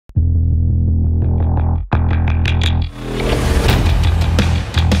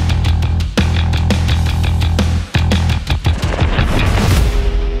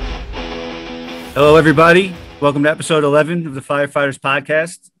Hello, everybody. Welcome to episode 11 of the Firefighters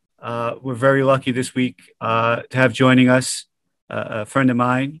Podcast. We're very lucky this week to have joining us a friend of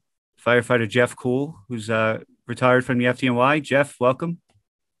mine, firefighter Jeff Cool, who's retired from the FDNY. Jeff, welcome.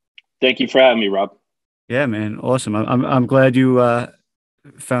 Thank you for having me, Rob. Yeah, man. Awesome. I'm glad you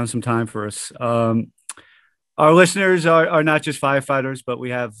found some time for us. Our listeners are not just firefighters, but we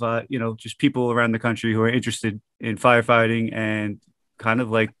have, just people around the country who are interested in firefighting and kind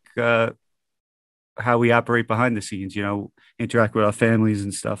of like how we operate behind the scenes, interact with our families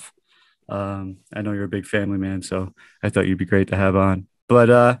and stuff. I know you're a big family man, so I thought you'd be great to have on.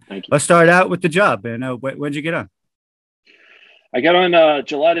 But let's start out with the job, man. When'd you get on? I got on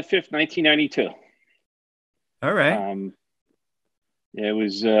July the 5th, 1992. All right. It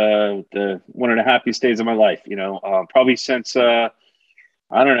was one of the happiest days of my life, probably since,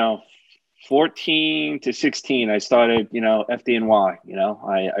 14 to 16, I started, FDNY,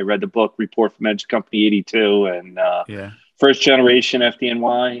 I read the book Report from Edge Company 82 and first generation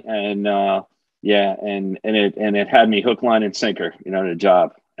FDNY. And it had me hook, line and sinker, the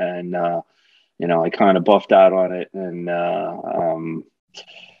job. And, I kind of buffed out on it. And I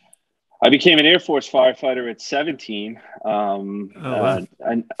became an Air Force firefighter at 17. Wow.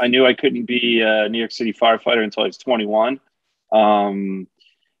 I knew I couldn't be a New York City firefighter until I was 21.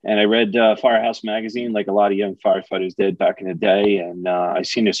 And I read Firehouse Magazine like a lot of young firefighters did back in the day. And I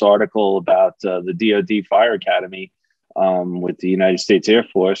seen this article about the DoD Fire Academy with the United States Air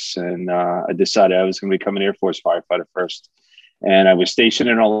Force. And I decided I was going to become an Air Force firefighter first. And I was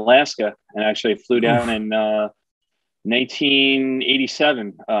stationed in Alaska. And actually I flew down in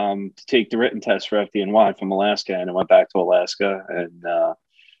 1987 to take the written test for FDNY from Alaska. And I went back to Alaska and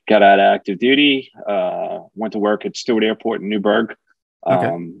got out of active duty, went to work at Stewart Airport in Newburgh.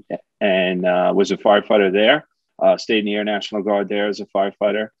 Okay. And was a firefighter there, stayed in the Air National Guard there as a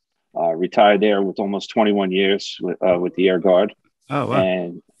firefighter, retired there with almost 21 years with the Air Guard. Oh, wow.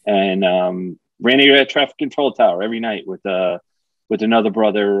 And ran the air traffic control tower every night with another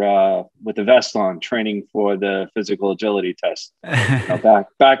brother with the vest on, training for the physical agility test.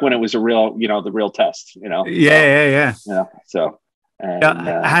 Back when it was the real test, Yeah. So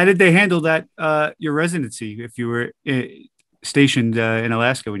how did they handle that, your residency, if you were stationed in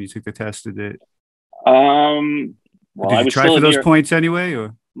Alaska when you took the test? Did you try for those points anyway,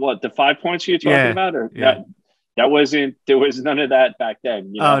 or what, the 5 points you're talking about? Or that wasn't, there was none of that back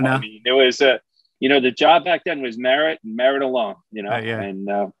then. No. I mean, there was the job back then was merit alone,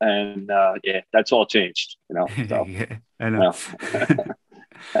 that's all changed, So, yeah, I know.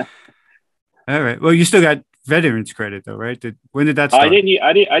 All right. Well, you still got veterans credit though, right? When did that start? I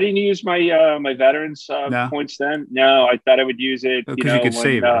didn't use my my veterans points then. No, I thought I would use it because you could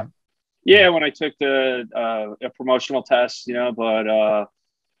save it. When I took the promotional test, but I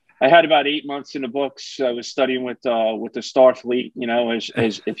had about 8 months in the books. I was studying with the Starfleet,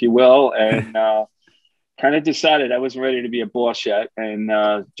 as if you will, and kind of decided I wasn't ready to be a boss yet, and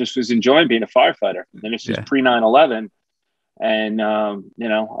just was enjoying being a firefighter. And this was pre 9/11. And,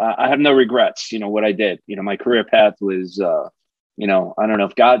 I have no regrets, what I did. My career path was, I don't know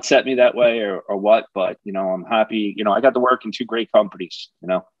if God set me that way or what, but, I'm happy. I got to work in two great companies,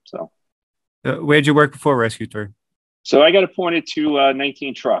 so. Where'd you work before Rescue 3? So I got appointed to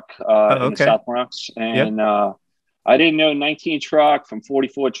 19 Truck in the South Bronx. And I didn't know 19 Truck from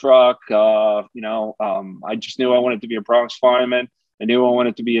 44 Truck. I just knew I wanted to be a Bronx fireman. I knew I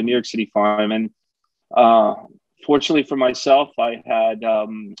wanted to be a New York City fireman. Fortunately for myself, I had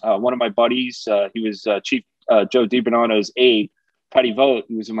one of my buddies. He was Chief Joe DiBernardo's aide, Patty Vogt,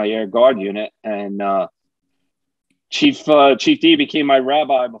 who was in my Air Guard unit, and Chief D became my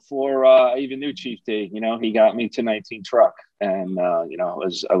rabbi before I even knew Chief D. He got me to 19 Truck, and I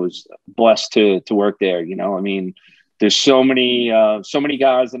was blessed to work there. I mean, there's so many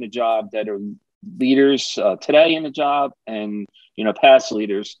guys in the job that are leaders today in the job, and past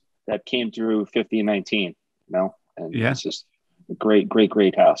leaders that came through 50 and 19. And it's just a great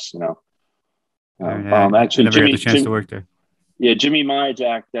house, actually, never Jimmy, had the chance to work there. Yeah, Jimmy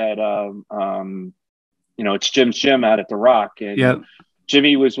Majak, that it's Jim's gym out at the Rock, and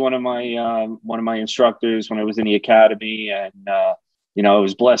Jimmy was one of my instructors when I was in the academy, and I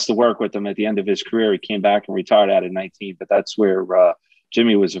was blessed to work with him at the end of his career. He came back and retired out at 19, but that's where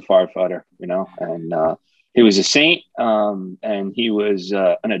Jimmy was a firefighter, and he was a saint, and he was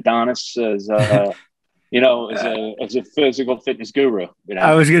an Adonis as as a physical fitness guru.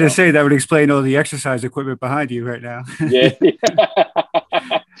 I was going to say that would explain all the exercise equipment behind you right now.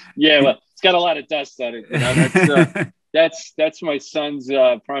 Yeah. Well, it's got a lot of dust on it. That's my son's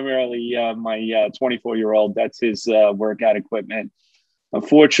primarily my 24-year-old. That's his workout equipment.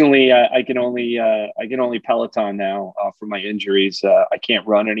 Unfortunately, I can only Peloton now for my injuries. I can't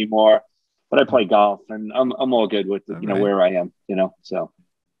run anymore, but I play golf, and I'm all good with where I am. So.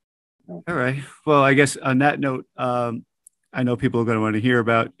 All right. Well, I guess on that note, I know people are going to want to hear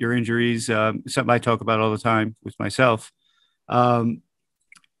about your injuries. Something I talk about all the time with myself.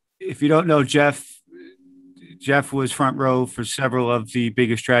 If you don't know Jeff was front row for several of the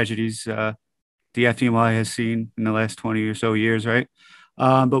biggest tragedies the FDNY has seen in the last 20 or so years, right?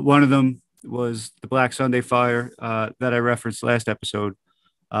 But one of them was the Black Sunday fire that I referenced last episode.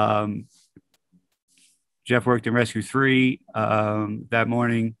 Jeff worked in Rescue 3 that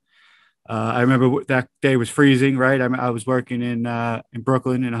morning. I remember that day was freezing, right? I was working in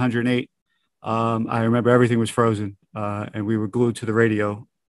Brooklyn in 108. I remember everything was frozen, and we were glued to the radio,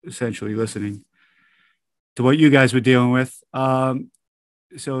 essentially listening to what you guys were dealing with.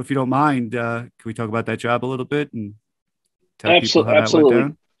 So if you don't mind, can we talk about that job a little bit and tell people how that went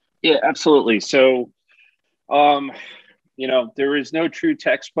down? Yeah, absolutely. So, there is no true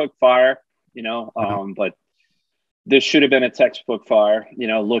textbook fire, but this should have been a textbook fire,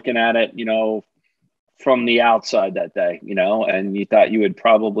 looking at it, from the outside that day, and you thought you would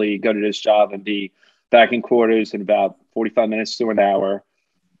probably go to this job and be back in quarters in about 45 minutes to an hour.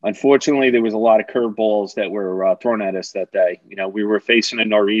 Unfortunately, there was a lot of curveballs that were thrown at us that day. We were facing a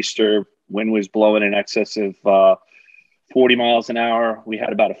nor'easter. Wind was blowing in excess of 40 miles an hour. We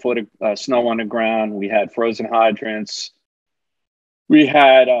had about a foot of snow on the ground. We had frozen hydrants. We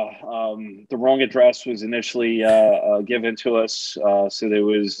had the wrong address was initially given to us. So there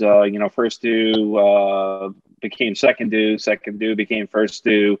was, first due became second due became first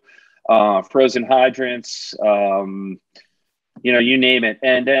due, frozen hydrants, you name it.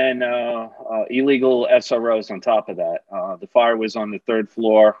 And then illegal SROs on top of that. The fire was on the third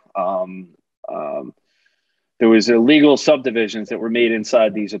floor. There was illegal subdivisions that were made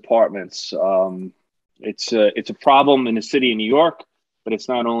inside these apartments. It's a problem in the city of New York, but it's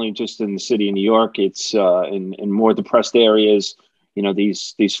not only just in the city of New York. It's in more depressed areas.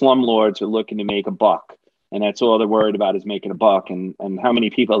 These slumlords are looking to make a buck, and that's all they're worried about is making a buck, and how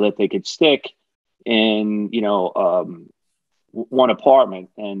many people that they could stick in, one apartment.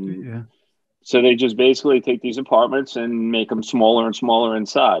 And so they just basically take these apartments and make them smaller and smaller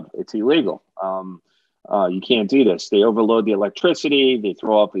inside. It's illegal. You can't do this. They overload the electricity. They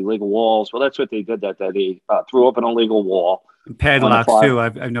throw up illegal walls. Well, that's what they did that day. They threw up an illegal wall. And padlocks too.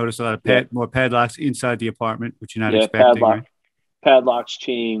 I've noticed a lot of more padlocks inside the apartment, which you're not expecting. Right? Padlocks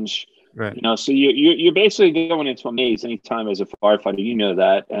change. Right. So you're basically going into a maze anytime as a firefighter. You know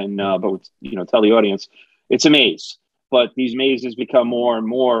that, and but tell the audience it's a maze. But these mazes become more and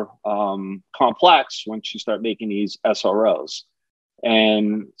more complex once you start making these SROs.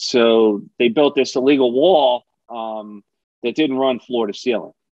 And so they built this illegal wall that didn't run floor to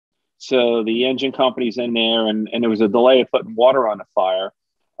ceiling. So the engine company's in there, and there was a delay of putting water on the fire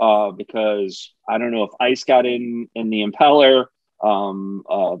because I don't know if ice got in the impeller.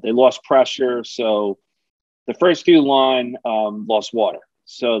 They lost pressure. So the first due line lost water.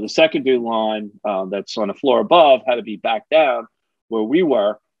 So the second due line that's on the floor above had to be back down where we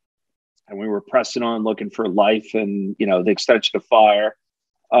were. And we were pressing on looking for life and, the extension of fire.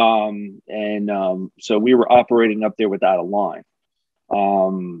 So we were operating up there without a line.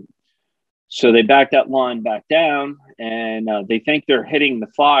 So they backed that line back down, and they think they're hitting the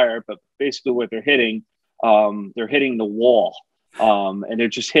fire, but basically what they're hitting the wall. And they're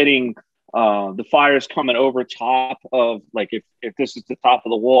just hitting the fire's coming over top of, like, if this is the top of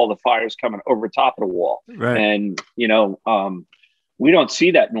the wall, the fire's coming over top of the wall. Right. And, we don't see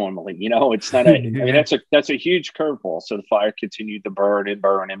that normally. It's not I mean, that's a huge curveball. So the fire continued to burn and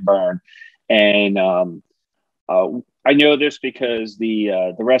burn and burn. And I know this because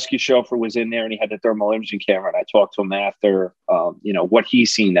the rescue chauffeur was in there and he had the thermal imaging camera, and I talked to him after, what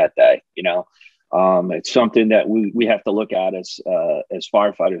he's seen that day. It's something that we have to look at as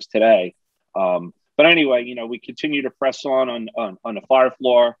firefighters today. But anyway, we continue to press on the fire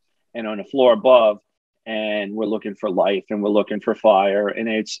floor and on the floor above. And we're looking for life, and we're looking for fire, and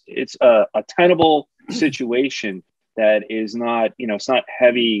it's a tenable situation that is not, it's not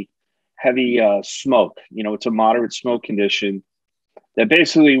heavy smoke. It's a moderate smoke condition that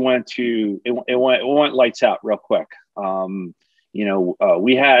basically went lights out real quick.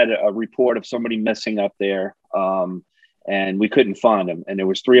 We had a report of somebody missing up there, and we couldn't find them. And there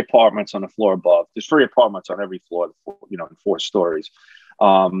was 3 apartments on the floor above. There's 3 apartments on every floor, in 4 stories.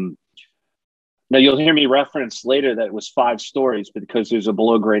 Now, you'll hear me reference later that it was 5 stories because there's a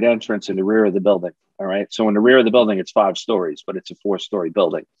below-grade entrance in the rear of the building. All right. So in the rear of the building, it's 5 stories, but it's a 4-story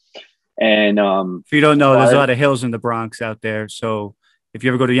building. And if you don't know, there's a lot of hills in the Bronx out there. So if you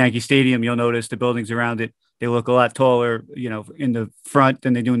ever go to Yankee Stadium, you'll notice the buildings around it, they look a lot taller, in the front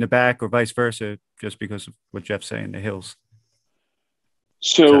than they do in the back, or vice versa, just because of what Jeff's saying, the hills.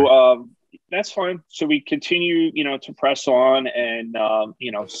 So that's fine. So we continue, to press on and,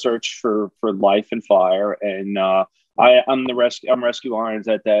 search for life and fire. And I'm rescue irons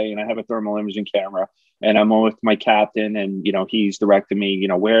that day, and I have a thermal imaging camera, and I'm with my captain, and, he's directing me,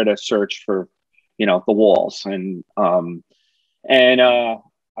 where to search for, the walls. And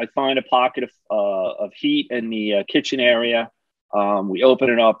I find a pocket of heat in the kitchen area. We open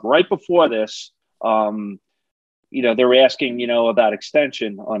it up right before this. They were asking, about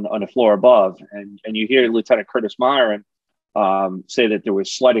extension on the floor above, and you hear Lieutenant Curtis Myron say that there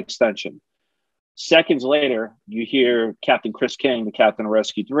was slight extension. Seconds later, you hear Captain Chris King, the captain of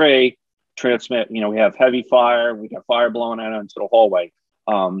Rescue 3, transmit, we have heavy fire, we got fire blowing out into the hallway.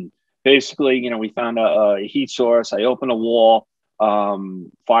 Basically, we found a heat source. I opened a wall.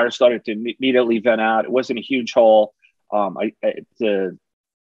 Fire started to immediately vent out. It wasn't a huge hole. It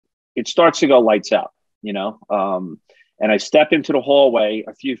starts to go lights out. And I step into the hallway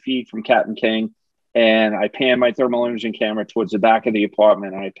a few feet from Captain King, and I pan my thermal imaging camera towards the back of the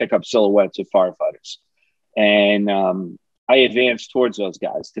apartment, and I pick up silhouettes of firefighters. And I advance towards those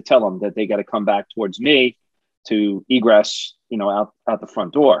guys to tell them that they got to come back towards me to egress, out the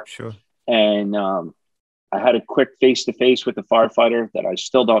front door. Sure. And I had a quick face-to-face with the firefighter that I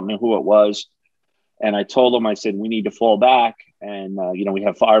still don't know who it was. And I told him, I said, we need to fall back. And, we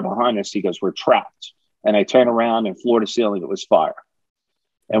have fire behind us. He goes, we're trapped. And I turn around, and floor to ceiling, it was fire.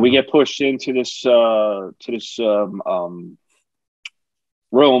 And we get pushed into this room.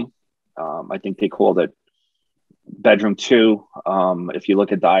 I think they called it bedroom 2. If you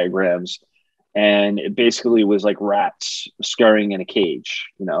look at diagrams, and it basically was like rats scurrying in a cage,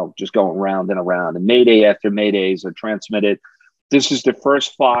 just going round and around. And mayday after maydays are transmitted. This is the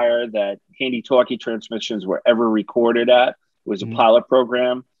first fire that handy-talkie transmissions were ever recorded at. It was a pilot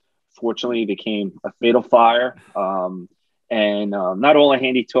program. Fortunately, it became a fatal fire. And not all the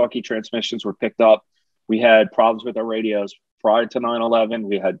handy-talkie transmissions were picked up. We had problems with our radios prior to 9/11.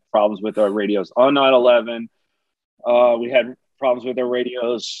 We had problems with our radios on 9/11. We had problems with our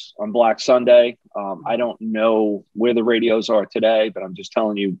radios on Black Sunday. I don't know where the radios are today, but I'm just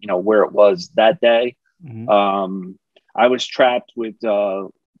telling you, where it was that day. Mm-hmm. I was trapped with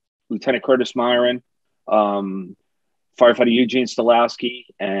Lieutenant Curtis Myron, firefighter Eugene Stolowski,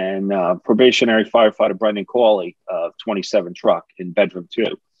 and probationary firefighter Brendan Cawley of 27 Truck in bedroom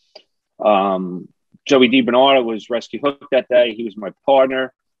 2. Joey DiBernardo was rescue hooked that day. He was my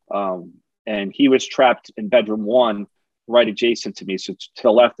partner, and he was trapped in bedroom 1, right adjacent to me, so to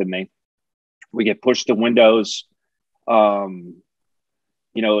the left of me. We get pushed to windows.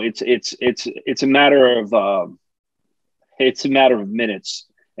 It's a matter of minutes,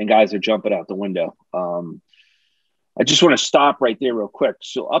 and guys are jumping out the window. I just want to stop right there real quick.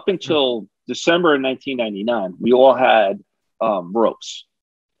 So up until December of 1999, we all had ropes.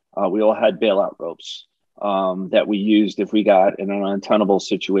 We all had bailout ropes that we used if we got in an untenable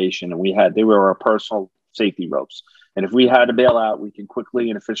situation, and they were our personal safety ropes. And if we had to bail out, we could quickly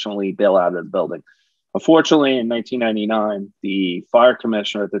and efficiently bail out of the building. Unfortunately, in 1999, the fire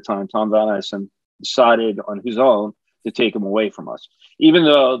commissioner at the time, Tom Van Essen, decided on his own to take them away from us, even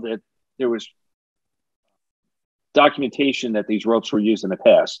though that there was documentation that these ropes were used in the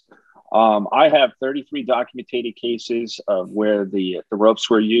past. I have 33 documented cases of where the ropes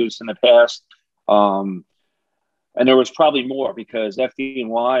were used in the past. And there was probably more, because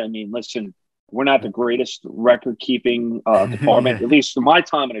FDNY, I mean, listen, we're not the greatest record-keeping department. Yeah. At least in my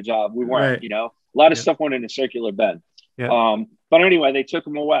time in a job, we weren't, right. A lot of stuff went in a circular bin. Yeah. But anyway, they took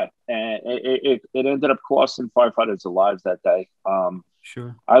them away, and it ended up costing firefighters their lives that day.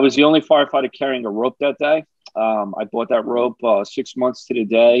 Sure. I was the only firefighter carrying a rope that day. I bought that rope 6 months to the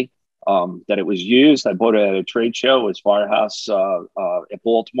day that it was used. I bought it at a trade show. It was Firehouse at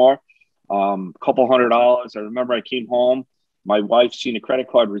Baltimore. Couple $100. I remember I came home. My wife seen a credit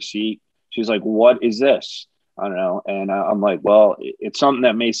card receipt. She's like, "What is this?" I don't know. And I'm like, "Well, it's something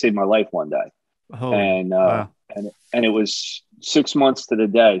that may save my life one day." Oh, and wow. and it was 6 months to the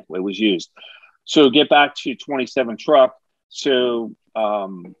day it was used. So get back to 27 Truck. So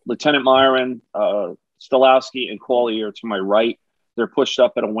Lieutenant Myron, Stolowski, and Cawley are to my right. They're pushed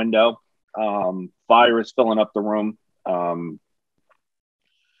up at a window. Fire is filling up the room.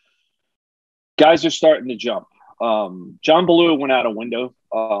 Guys are starting to jump. John Ballou went out a window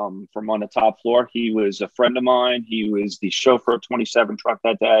from on the top floor. He was a friend of mine. He was the chauffeur of 27 Truck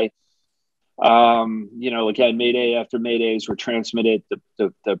that day. Again, Mayday after Maydays were transmitted.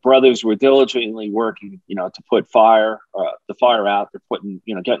 The brothers were diligently working, to put the fire out. They're putting,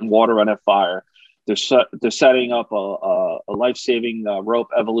 getting water on that fire. They're setting up a life-saving rope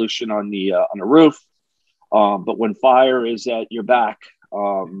evolution on the roof. But when fire is at your back,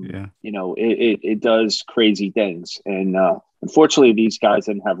 it does crazy things. And unfortunately, these guys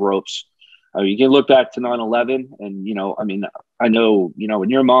didn't have ropes. You can look back to 9/11 and, I know, in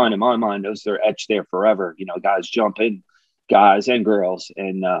your mind, in my mind, those are etched there forever. Guys jumping, guys and girls,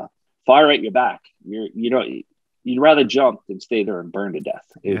 and fire at your back. You'd rather jump than stay there and burn to death.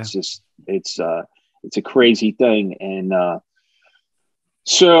 It's just, it's a crazy thing. And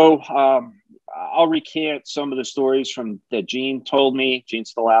so I'll recant some of the stories that Gene told me. Gene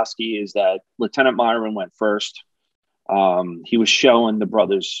Stolowski is that Lieutenant Myron went first. He was showing the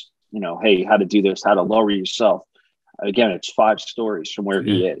brothers, hey, how to do this, how to lower yourself. Again, it's 5 stories from where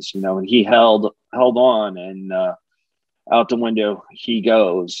he is, and he held on, and out the window he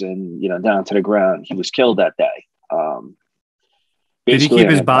goes, and down to the ground. He was killed that day. Did he keep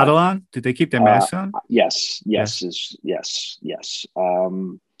his bottle on? Did they keep their masks on? Yes.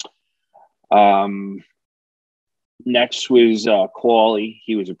 Next was Qualley.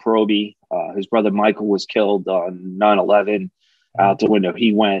 He was a probie. His brother Michael was killed on 9/11. Out the window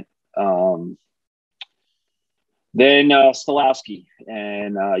he went. Then Stolowski,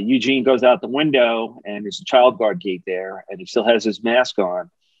 and Eugene goes out the window, and there's a child guard gate there, and he still has his mask on.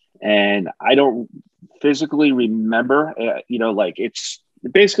 And I don't physically remember, it's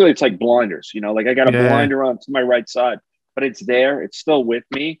like blinders, I got a blinder on to my right side, but it's there. It's still with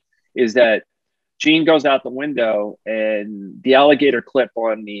me. Is that Gene goes out the window, and the alligator clip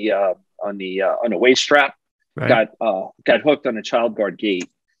on the waist strap got hooked on the child guard gate.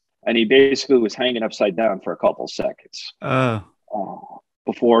 And he basically was hanging upside down for a couple seconds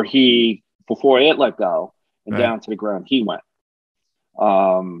before it let go, and down to the ground he went.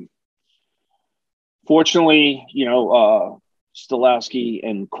 Fortunately, Stolowski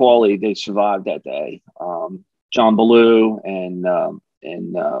and Qualley, they survived that day. John Ballou and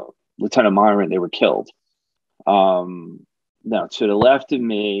Lieutenant Myron, they were killed. Now, to the left of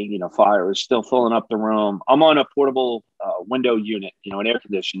me, fire is still filling up the room. I'm on a portable window unit, an air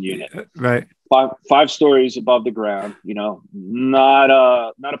conditioned unit. Right. 5 stories above the ground, not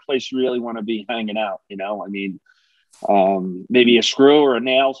a place you really want to be hanging out, maybe a screw or a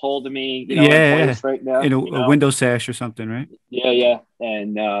nail's holding me, in place right now. In a window sash or something, right? Yeah.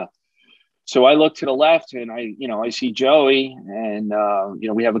 And so I look to the left, and I see Joey, and,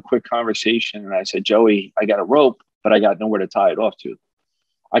 we have a quick conversation. And I said, Joey, I got a rope, but I got nowhere to tie it off to.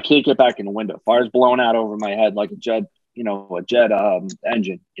 I can't get back in the window. Fire's blowing out over my head like a jet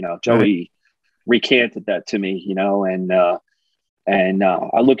engine. Joey recanted that to me, and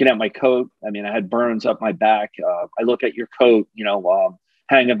I looking at my coat. I mean, I had burns up my back. I look at your coat,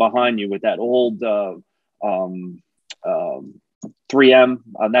 hanging behind you with that old 3M,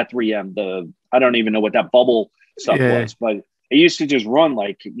 not 3M. I don't even know what that bubble stuff was, but it used to just run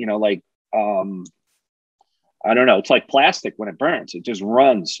I don't know. It's like plastic when it burns. It just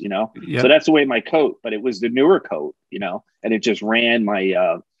runs, So that's the way my coat, but it was the newer coat, and it just ran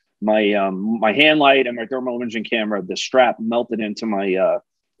my my hand light and my thermal imaging camera. The strap melted into my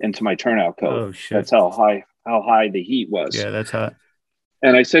turnout coat. Oh shit! That's how high the heat was. Yeah, that's hot.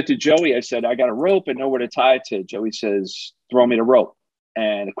 And I said to Joey, I said, I got a rope and nowhere to tie it to. Joey says, throw me the rope.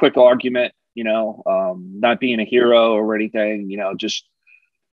 And a quick argument, not being a hero or anything, just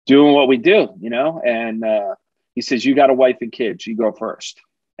doing what we do, and he says, you got a wife and kids, you go first.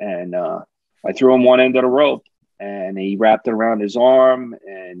 And I threw him one end of the rope, and he wrapped it around his arm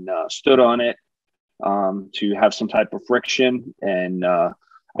and stood on it to have some type of friction. And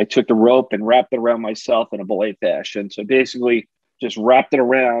I took the rope and wrapped it around myself in a belay fashion. So basically just wrapped it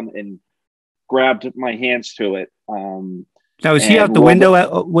around and grabbed my hands to it. Now, is he out the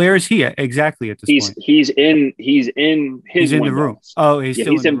window? Where is he exactly at this point? He's in the room. Oh,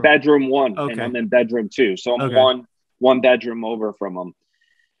 he's in bedroom 1, and I'm in bedroom 2. So I'm one bedroom over from him.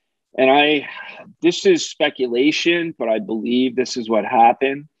 And this is speculation, but I believe this is what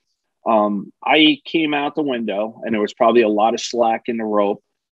happened. I came out the window, and there was probably a lot of slack in the rope,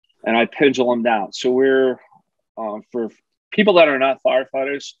 and I pendulum down. So we're for people that are not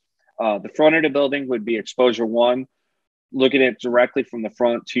firefighters, the front of the building would be exposure 1. Looking at it directly from the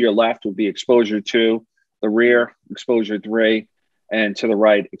front to your left would be exposure 2, the rear exposure 3, and to the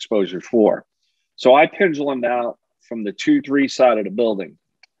right exposure 4. So I pendulum out from the 2-3 side of the building.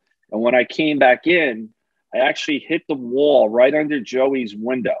 And when I came back in, I actually hit the wall right under Joey's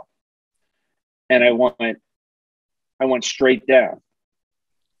window. And I went straight down.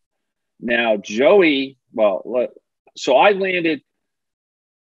 Now, Joey, so I landed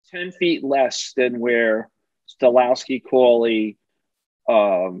 10 feet less than where Stolowski, Cawley,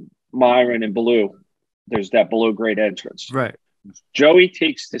 Myron, and Ballou, there's that below grade entrance. Right. Joey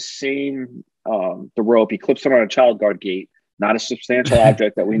takes the same, the rope, he clips it on a child guard gate, not a substantial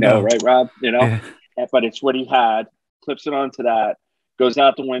object that we know, no. Right, Rob? You know, yeah. But it's what he had, clips it onto that, goes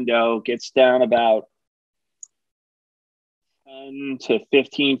out the window, gets down about 10 to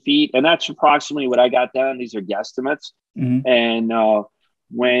 15 feet. And that's approximately what I got down. These are guesstimates. Mm-hmm. And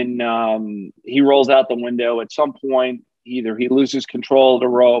when he rolls out the window, at some point, either he loses control of the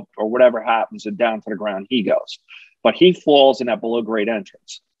rope or whatever happens, and down to the ground he goes. But he falls in that below grade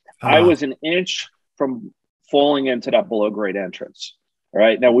entrance. I was an inch from falling into that below grade entrance. All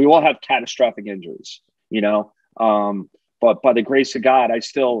right. Now, we all have catastrophic injuries, you know, but by the grace of God,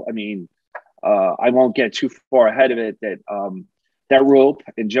 I won't get too far ahead of it, that rope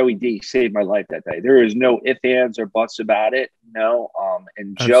and Joey D saved my life that day. There is no ifs, ands, or buts about it. No.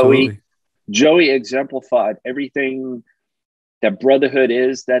 And Joey exemplified everything that brotherhood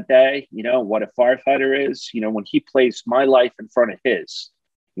is that day, you know, what a firefighter is, you know, when he placed my life in front of his,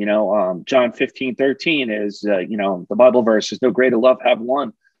 you know, John 15:13 is, you know, the Bible verse is no greater love have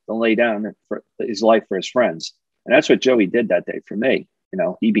one than lay down for his life for his friends. And that's what Joey did that day for me. You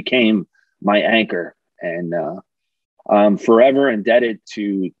know, he became my anchor, and I'm forever indebted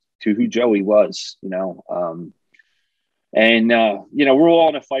to who Joey was, you know. You know, we're all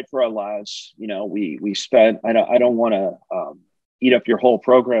in a fight for our lives. You know, we spent, I don't want to eat up your whole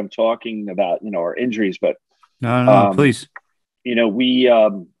program talking about, you know, our injuries, but no, please. You know, we,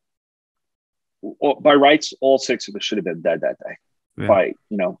 by rights, all 6 of us should have been dead that day. Yeah. By,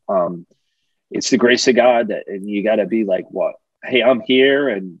 you know, it's the grace of God that, and you got to be like, what? Hey, I'm here,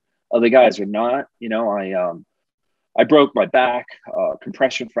 and other guys are not. You know, I broke my back,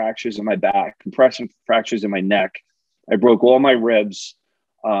 compression fractures in my back, compression fractures in my neck. I broke all my ribs.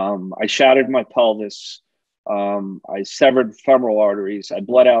 I shattered my pelvis. I severed femoral arteries. I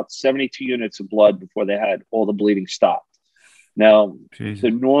bled out 72 units of blood before they had all the bleeding stopped. Now, the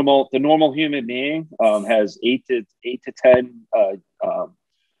normal human being has 8 to 10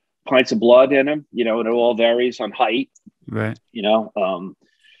 pints of blood in him. You know, and it all varies on height. Right. You know,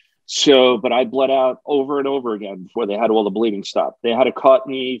 but I bled out over and over again before they had all the bleeding stopped. They had to cut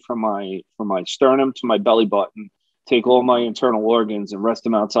me from my sternum to my belly button, take all my internal organs and rest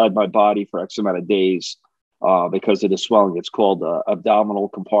them outside my body for X amount of days because of the swelling. It's called abdominal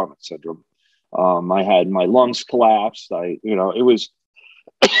compartment syndrome. I had my lungs collapsed. You know, it was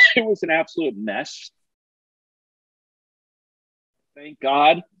it was an absolute mess. Thank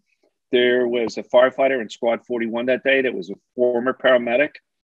God there was a firefighter in Squad 41 that day that was a former paramedic.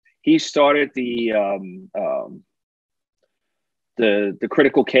 He started the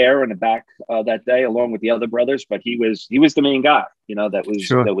critical care in the back that day, along with the other brothers. But he was the main guy, you know, that was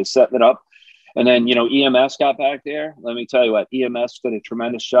setting it up. And then, you know, EMS got back there. Let me tell you what, EMS did a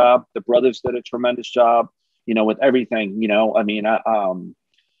tremendous job. The brothers did a tremendous job, you know, with everything. You know, I mean,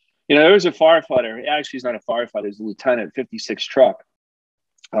 you know, there was a firefighter. Actually, he's not a firefighter. He's a lieutenant, 56 truck,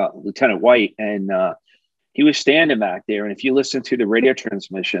 Lieutenant White, and he was standing back there. And if you listen to the radio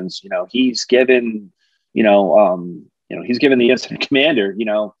transmissions, you know, he's given, he's given the incident commander, you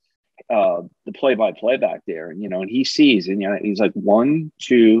know, the play-by-play back there, and, you know, and he sees, and, you know, he's like 1,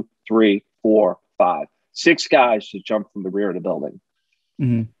 2, 3, 4, 5, 6 guys to jump from the rear of the building.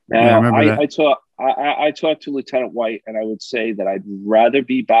 Mm-hmm. Now, I talked to Lieutenant White, and I would say that I'd rather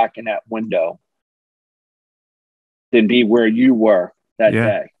be back in that window than be where you were that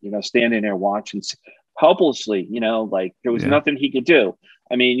day, you know, standing there watching helplessly, you know, like there was nothing he could do.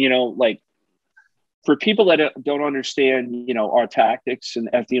 I mean, you know, like for people that don't understand, you know, our tactics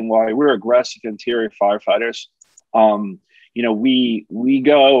and FDNY, we're aggressive interior firefighters. You know, we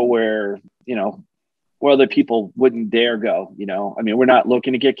go where, you know, where other people wouldn't dare go, you know. I mean, we're not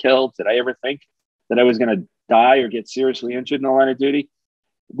looking to get killed. Did I ever think that I was going to die or get seriously injured in the line of duty?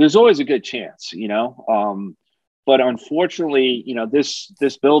 There's always a good chance, you know. But unfortunately, you know, this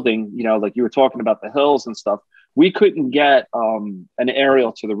building, you know, like you were talking about the hills and stuff, we couldn't get an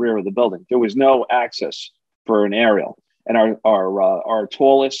aerial to the rear of the building. There was no access for an aerial. And our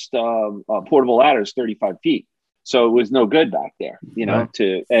tallest portable ladder is 35 feet. So it was no good back there, you know,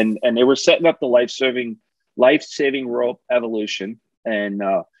 right. And they were setting up the life-saving rope evolution. And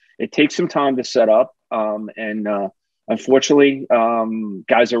it takes some time to set up. Unfortunately,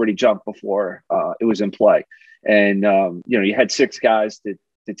 guys already jumped before it was in play. And, you know, you had 6 guys to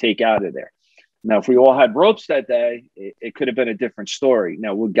take out of there. Now, if we all had ropes that day, it could have been a different story.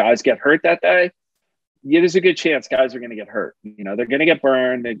 Now, would guys get hurt that day? there's a good chance guys are going to get hurt. They're going to get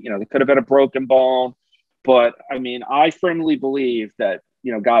burned. And, there could have been a broken bone. But, I mean, I firmly believe that,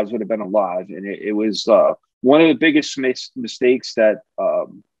 guys would have been alive. And it was one of the biggest mistakes that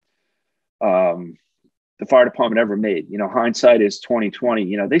the fire department ever made. Hindsight is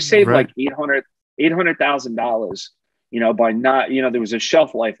 2020. They saved like $800,000, by not, there was a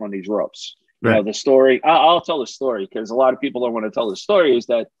shelf life on these ropes. The story, I'll tell the story because a lot of people don't want to tell the story, is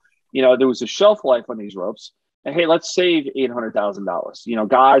that, there was a shelf life on these ropes. And hey, let's save $800,000.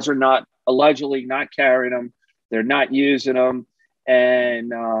 Guys are not allegedly not carrying them. They're not using them.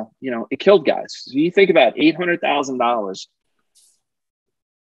 And, it killed guys. So you think about $800,000.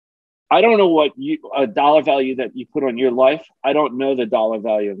 I don't know what a dollar value that you put on your life. I don't know the dollar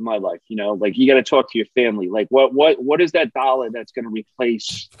value of my life. Like you got to talk to your family. Like what is that dollar that's going to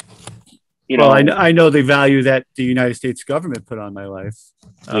replace? Well, I know the value that the United States government put on my life.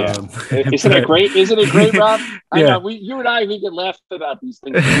 Yeah. Isn't it great? Isn't it great, Rob? I know you and I, we can laugh about these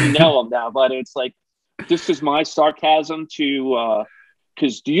things. We know them now, but it's like, this is my sarcasm to,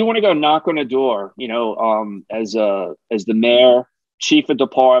 because do you want to go knock on a door, as the mayor, chief of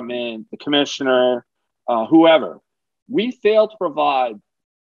department, the commissioner, whoever? We failed to provide,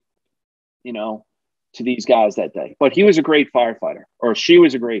 to these guys that day. But he was a great firefighter, or she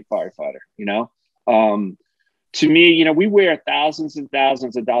was a great firefighter, To me, we wear thousands and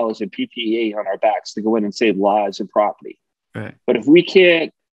thousands of dollars in PPE on our backs to go in and save lives and property. Right. But if we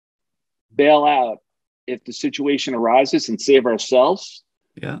can't bail out if the situation arises and save ourselves,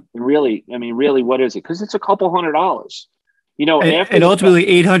 really, what is it? Because it's a couple $100. And ultimately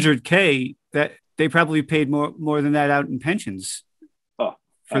 $800K, that they probably paid more than that out in pensions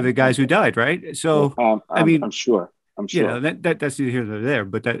for the guys who died, right? So I'm sure. that's neither here nor there,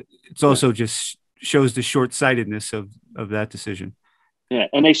 but that it's also just shows the short-sightedness of that decision. Yeah,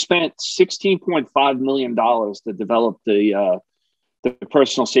 and they spent $16.5 million to develop the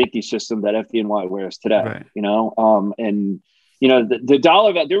personal safety system that FDNY wears today. Right. The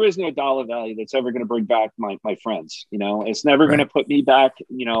dollar value, there is no dollar value that's ever going to bring back my friends. It's never going to put me back,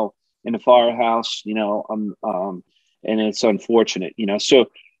 in the firehouse, and it's unfortunate, So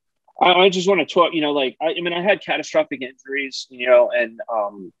I just want to talk, I had catastrophic injuries, and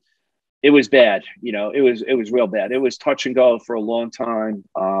it was bad. It was real bad. It was touch and go for a long time.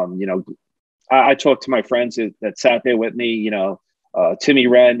 I talked to my friends that sat there with me, Timmy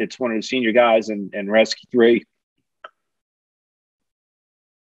Wren, it's one of the senior guys and Rescue 3.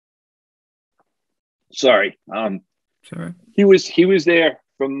 Sorry. He was there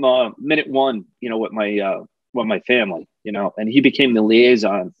from minute one, with my family, and he became the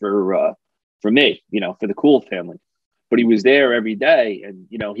liaison for me, for the Cool family. But he was there every day, and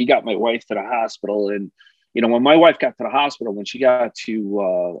he got my wife to the hospital. And when my wife got to the hospital, when she got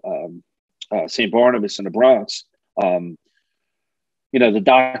to St. Barnabas in the Bronx, the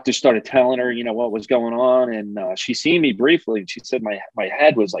doctor started telling her, what was going on. And she seen me briefly, and she said my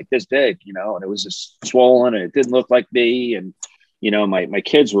head was like this big, and it was just swollen, and it didn't look like me. And, my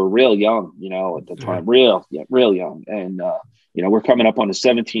kids were real young, at the time, real young. And, we're coming up on the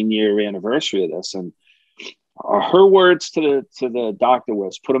 17-year anniversary of this. And her words to the doctor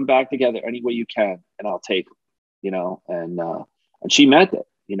was, put them back together any way you can, and I'll take them, and she meant it,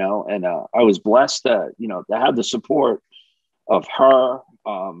 and I was blessed to have the support of her,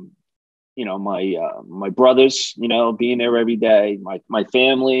 my brothers, being there every day, my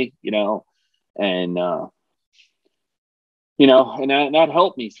family, and and that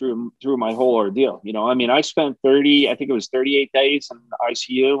helped me through my whole ordeal. I spent 38 days in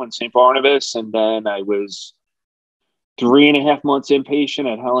ICU in St. Barnabas, and then I was 3.5 months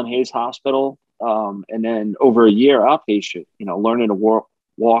inpatient at Helen Hayes Hospital, and then over a year outpatient, learning to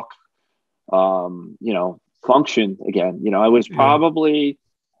walk, function again. I was probably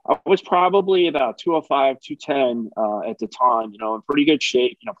about 205, 210 at the time, in pretty good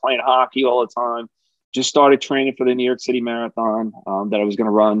shape, playing hockey all the time. Just started training for the New York City Marathon that I was going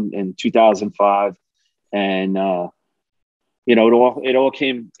to run in 2005. And, it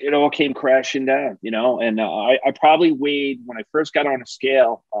all came crashing down, and I probably weighed, when I first got on a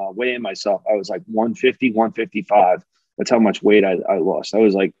scale, weighing myself, I was like 150, 155. That's how much weight I lost. I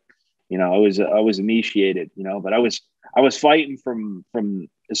was like, I was emaciated, but I was fighting from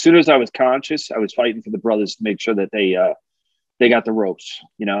as soon as I was conscious, I was fighting for the brothers to make sure that they got the ropes,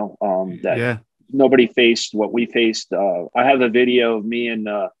 nobody faced what we faced. I have a video of me and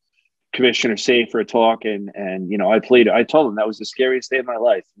Commissioner Safer talking, and I told him that was the scariest day of my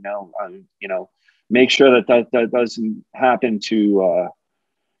life. Make sure that doesn't happen to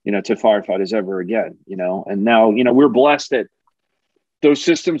to firefighters ever again. And now we're blessed that those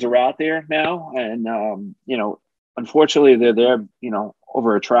systems are out there now. And, you know, unfortunately they're there, you know,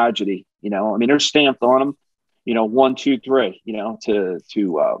 over a tragedy, you know, I mean, they're stamped on them, you know, 1, 2, 3, you know, to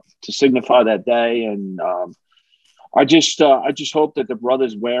signify that day. And, I just hope that the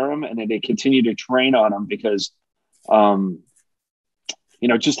brothers wear them and that they continue to train on them because, you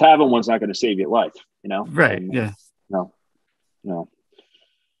know, just having one's not going to save your life, you know? Right. And, yeah. No, no.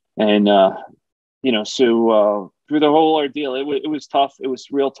 And, you know, so through the whole ordeal, it was tough. It was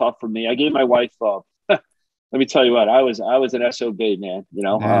real tough for me. I gave my wife, let me tell you what, I was an SOB, man, you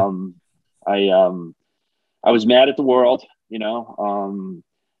know? Yeah. I was mad at the world, you know?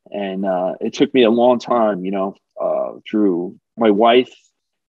 And it took me a long time, you know, through my wife,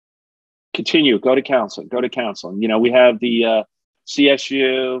 go to counseling. You know, we have the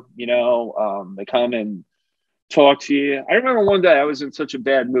CSU, you know, they come and talk to you. I remember one day I was in such a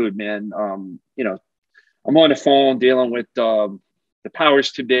bad mood, man. You know, I'm on the phone dealing with the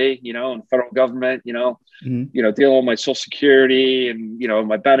powers to be, you know, and federal government, you know, you know, dealing with my Social Security and, you know,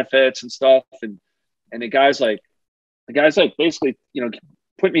 my benefits and stuff. And the guy's like basically, you know,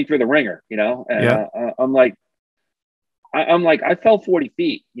 put me through the ringer, you know, and I'm like, I fell 40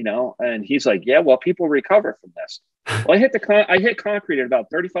 feet, you know, and he's like, yeah, well, people recover from this. Well, I hit concrete at about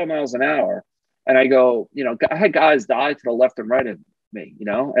 35 miles an hour. And I go, you know, I had guys die to the left and right of me, you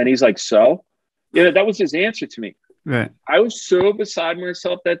know, and he's like, so, yeah, that was his answer to me. Right. I was so beside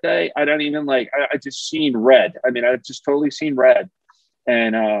myself that day. I don't even I just seen red. I mean, I just totally seen red.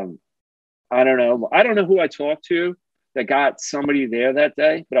 And I don't know who I talked to that got somebody there that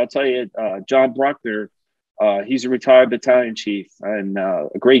day, but I'll tell you, John Bruckner, he's a retired battalion chief and a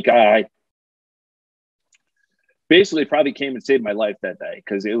great guy. Basically, probably came and saved my life that day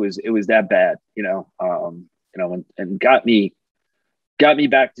because it was that bad, you know. You know, and got me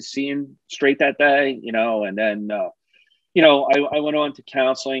back to seeing straight that day, you know. And then, you know, I went on to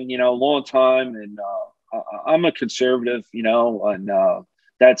counseling, you know, a long time, and I'm a conservative, you know, and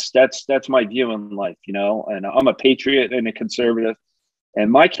that's my view in life, you know. And I'm a patriot and a conservative.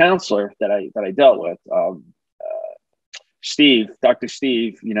 And my counselor that I dealt with, Dr.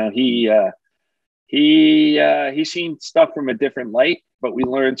 Steve, you know, he's seen stuff from a different light, but we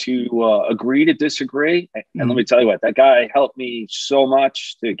learned to agree to disagree. And let me tell you what, that guy helped me so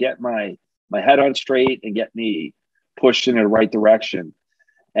much to get my head on straight and get me pushed in the right direction.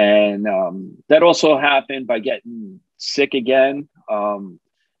 And that also happened by getting sick again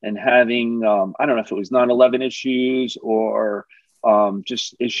and having, I don't know if it was 9/11 issues or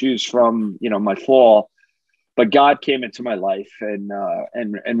just issues from, you know, my fall. But God came into my life and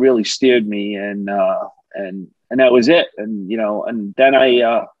really steered me and that was it. And, you know, and then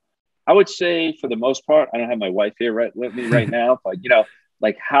I would say for the most part, I don't have my wife here with me right now, but, you know,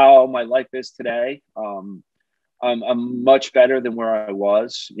 like how my life is today, I'm much better than where I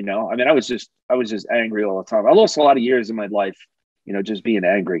was, you know. I mean, I was just angry all the time. I lost a lot of years in my life, you know, just being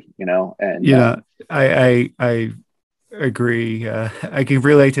angry, you know. And yeah, I agree. I can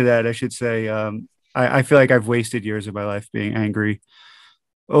relate to that. I should say. I feel like I've wasted years of my life being angry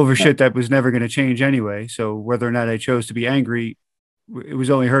over shit that was never going to change anyway. So whether or not I chose to be angry, it was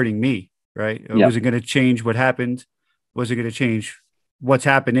only hurting me, right? It wasn't going to change what happened. Was it going to change what's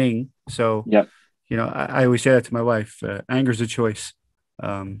happening? So, you know, I always say that to my wife. Anger is a choice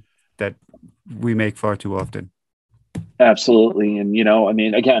that we make far too often. Absolutely. And, you know, I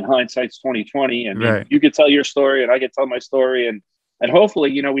mean, again, hindsight's 2020. I mean, you could tell your story and I could tell my story and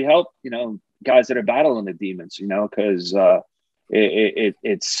hopefully, you know, we help, you know, guys that are battling the demons, you know, because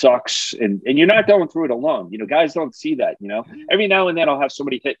it sucks and you're not going through it alone. You know, guys don't see that, you know. Every now and then I'll have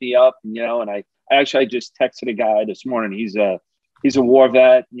somebody hit me up, you know, and I just texted a guy this morning. He's a war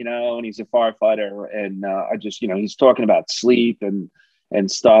vet, you know, and he's a firefighter. And I just, you know, he's talking about sleep and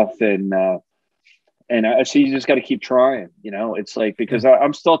stuff. And I see you just got to keep trying, you know. It's like, because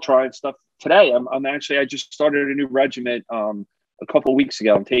I'm still trying stuff today. I just started a new regiment a couple of weeks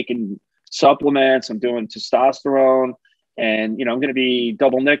ago. I'm taking supplements. I'm doing testosterone, and you know I'm going to be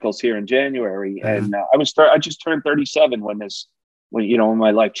double nickels here in January. And I just turned 37 when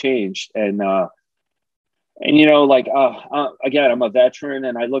my life changed, and you know, like again, I'm a veteran,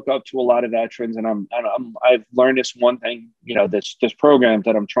 and I look up to a lot of veterans, and I've learned this one thing, you know, this program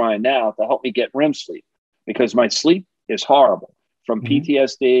that I'm trying now to help me get REM sleep, because my sleep is horrible from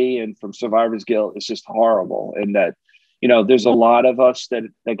PTSD and from survivor's guilt. It's just horrible, and that. You know, there's a lot of us that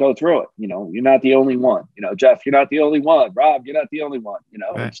go through it. You know, you're not the only one. You know, Jeff, you're not the only one. Rob, you're not the only one. You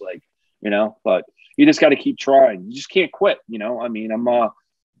know, It's like, you know, but you just got to keep trying. You just can't quit. You know, I mean,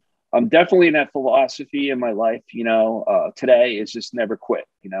 I'm definitely in that philosophy in my life. You know, today is just never quit.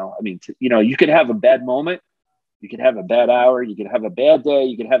 You know, I mean, you know, you could have a bad moment, You could have a bad hour, you could have a bad day,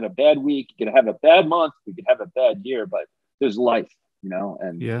 you could have a bad week, you could have a bad month, you could have a bad year, but there's life,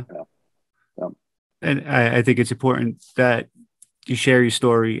 and yeah. And I think it's important that you share your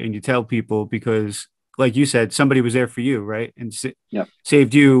story and you tell people, because like you said, somebody was there for you, right? And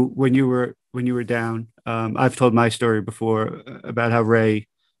saved you when you were down. I've told my story before about how Ray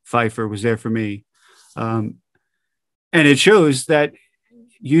Pfeiffer was there for me. And it shows that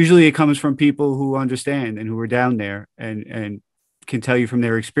usually it comes from people who understand and who are down there and can tell you from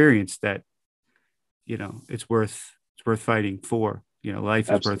their experience that, it's worth fighting for. Life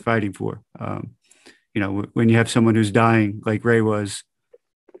is worth fighting for. When you have someone who's dying like Ray was,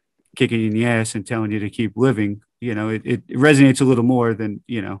 kicking you in the ass and telling you to keep living, it resonates a little more than,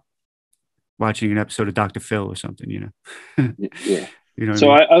 watching an episode of Dr. Phil or something, Yeah.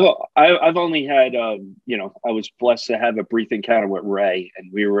 So I mean? I've only had, I was blessed to have a brief encounter with Ray,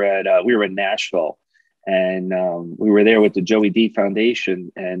 and we were in Nashville, and we were there with the Joey D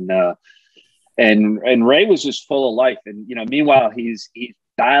Foundation, and Ray was just full of life. And, meanwhile, he's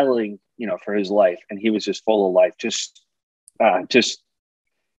battling, for his life. And he was just full of life, just to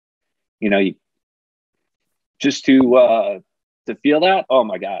feel that. Oh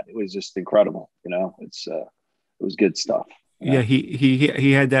my God. It was just incredible. It was good stuff. Yeah.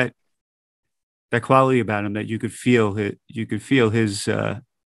 He had that quality about him that you could feel it. You could feel his,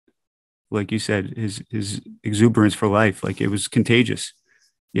 like you said, his exuberance for life. Like it was contagious,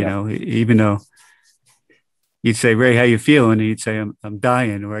 even though you'd say, Ray, how you feeling? And he'd say, I'm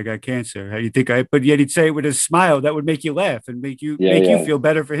dying, or I got cancer. How do you think but yet he'd say it with a smile that would make you laugh and make you feel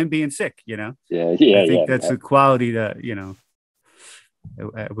better for him being sick, Yeah. I think that's a quality that,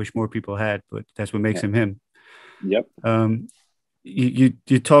 I wish more people had, but that's what makes him him. Yep.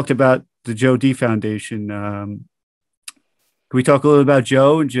 You talked about the Joe D Foundation. Can we talk a little about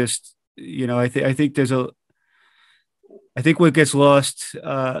Joe and just, I think I think what gets lost,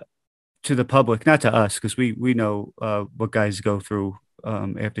 to the public, not to us, because we know what guys go through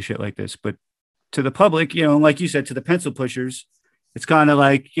after shit like this, but to the public, like you said, to the pencil pushers, it's kind of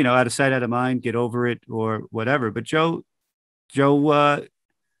like, out of sight, out of mind, get over it or whatever. But Joe, he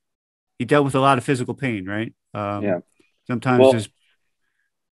dealt with a lot of physical pain, right? Sometimes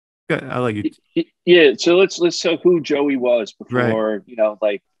I'll let you. Yeah. So let's say who Joey was before,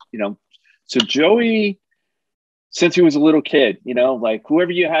 right. So Joey, since he was a little kid, like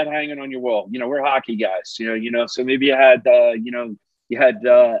whoever you had hanging on your wall, we're hockey guys, so maybe you had, Espo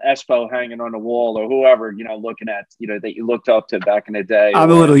hanging on the wall, or whoever, looking at, that you looked up to back in the day.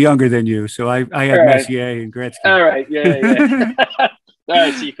 I'm a little younger than you, so I had Messier and Gretzky. All right. Yeah. All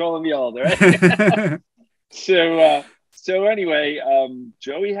right. So you're calling me old, right? So anyway,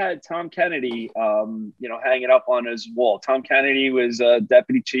 Joey had Tom Kennedy, hanging up on his wall. Tom Kennedy was a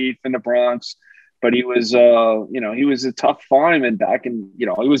deputy chief in the Bronx. But he was, he was a tough fireman back in, he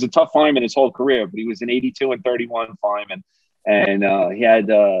was a tough fireman his whole career, but he was an 82 and 31 fireman. And he had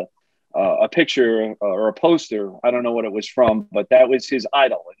a picture or a poster. I don't know what it was from, but that was his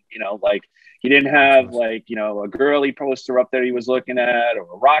idol. Like he didn't have a girly poster up there he was looking at, or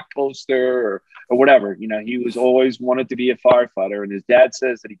a rock poster or whatever. He was always wanted to be a firefighter. And his dad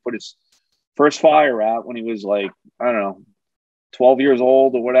says that he put his first fire out when he was like, I don't know, 12 years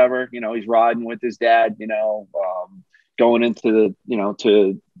old or whatever, he's riding with his dad, going into the,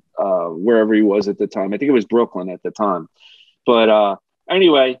 to wherever he was at the time. I think it was Brooklyn at the time. But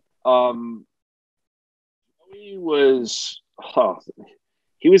anyway, he was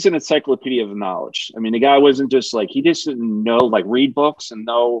an encyclopedia of knowledge. I mean, the guy wasn't just like, he just didn't know, like read books and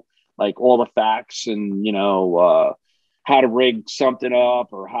know like all the facts and, how to rig something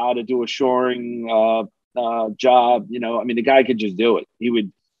up or how to do a shoring, job. I mean, the guy could just do it.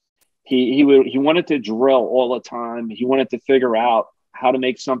 He wanted to drill all the time. He wanted to figure out how to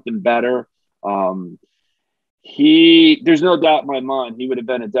make something better. There's no doubt in my mind he would have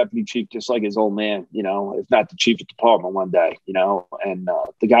been a deputy chief just like his old man, if not the chief of department one day, and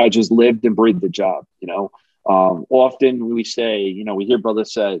the guy just lived and breathed the job. Often we say, we hear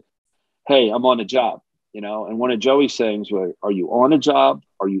brothers say, hey, I'm on a job, and one of Joey's sayings was, are you on a job?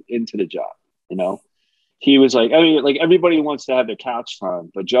 Are you into the job? He was like, I mean, like everybody wants to have their couch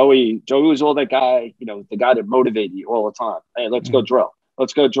time, but Joey was all that guy, the guy that motivated you all the time. Hey, let's go drill.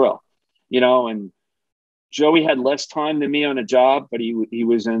 Let's go drill, and Joey had less time than me on a job, but he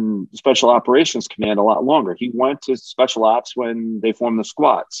was in Special Operations Command a lot longer. He went to Special Ops when they formed the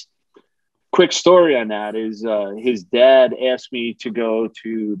squads. Quick story on that is his dad asked me to go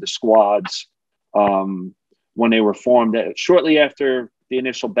to the squads when they were formed shortly after the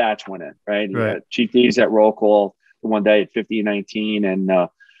initial batch went in, right? Chief D's at roll call one day at 50-19. And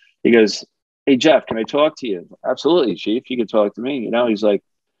he goes, hey, Jeff, can I talk to you? Absolutely, Chief. You can talk to me. You know, he's like,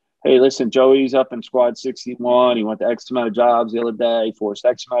 hey, listen, Joey's up in squad 61. He went to X amount of jobs the other day, forced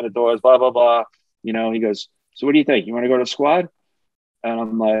X amount of doors, blah, blah, blah. You know, he goes, so what do you think? You want to go to squad? And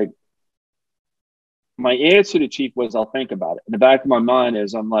I'm like, my answer to Chief was, I'll think about it. In the back of my mind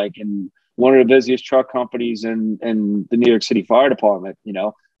is, I'm like, in one of the busiest truck companies in the New York City Fire Department, you know,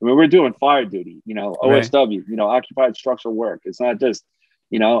 I mean, we're doing fire duty, you know, OSW, you know, occupied structural work. It's not just,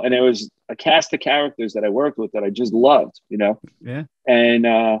 you know, and it was a cast of characters that I worked with that I just loved, you know. Yeah.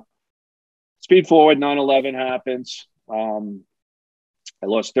 And speed forward, 9/11 happens. I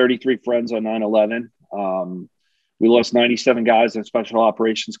lost 33 friends on 9/11. We lost 97 guys in Special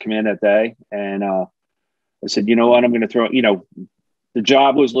Operations Command that day. And I said, you know what, I'm going to throw, you know, the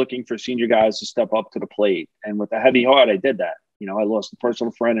job was looking for senior guys to step up to the plate. And with a heavy heart, I did that. You know, I lost a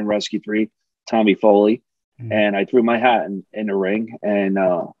personal friend in Rescue 3, Tommy Foley, and I threw my hat in the ring. And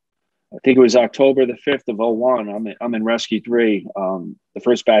I think it was October the 5th of 01. I'm in Rescue 3. The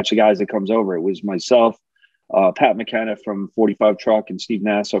first batch of guys that comes over, it was myself, Pat McKenna from 45 Truck and Steve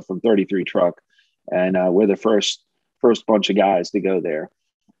Nassau from 33 Truck. And we're the first bunch of guys to go there.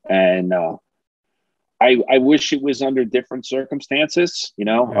 And I wish it was under different circumstances, you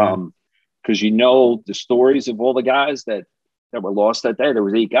know, because you know the stories of all the guys that were lost that day. There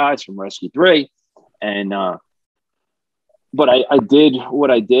was 8 guys from Rescue 3. And but I did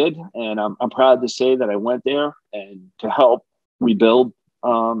what I did, and I'm proud to say that I went there and to help rebuild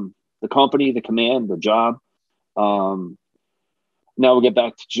the company, the command, the job. Now we'll get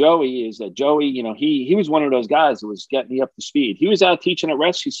back to Joey. Is that Joey? You know, he was one of those guys that was getting me up to speed. He was out teaching at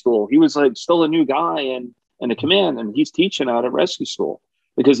rescue school. He was like still a new guy in the command, and he's teaching out at rescue school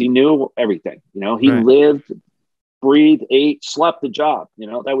because he knew everything. You know, he lived, breathed, ate, slept the job. You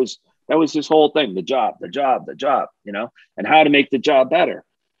know, that was his whole thing: the job. You know, and how to make the job better.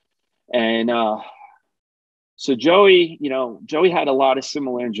 And so Joey, you know, Joey had a lot of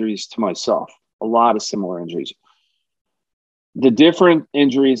similar injuries to myself. A lot of similar injuries. The different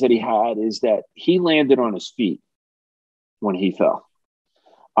injuries that he had is that he landed on his feet when he fell.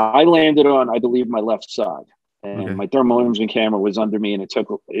 I landed on, I believe, my left side, and my thermal imaging camera was under me, and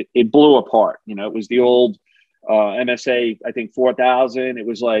it blew apart. You know, it was the old MSA, I think 4000. It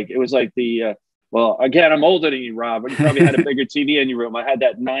was like the well, again, I'm older than you, Rob, but you probably had a bigger TV in your room. I had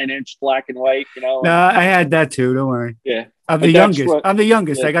that 9-inch black and white. You know, no, I had that too. Don't worry. Yeah, I'm the youngest.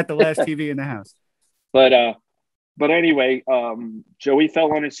 Yeah. I got the last TV in the house. But anyway, Joey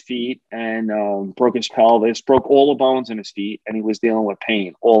fell on his feet and broke his pelvis, broke all the bones in his feet, and he was dealing with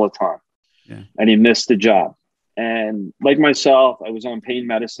pain all the time. Yeah. And he missed the job. And like myself, I was on pain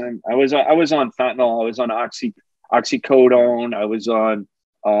medicine. I was on fentanyl. I was on oxycodone. I was on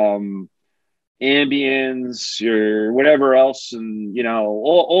Ambiens or whatever else, and you know,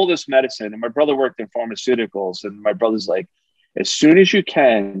 all this medicine. And my brother worked in pharmaceuticals, and my brother's like, as soon as you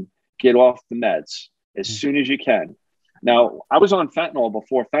can, get off the meds. As soon as you can. Now, I was on fentanyl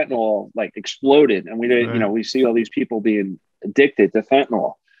before fentanyl like exploded, and we did, you know, we see all these people being addicted to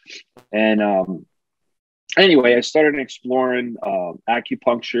fentanyl. And anyway, I started exploring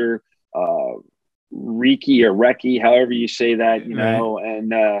acupuncture, Reiki or Reiki, however you say that, you know,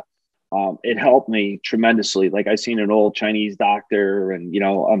 and it helped me tremendously. Like I seen an old Chinese doctor, and you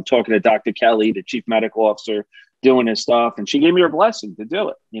know, I'm talking to Dr. Kelly, the chief medical officer, doing his stuff, and she gave me her blessing to do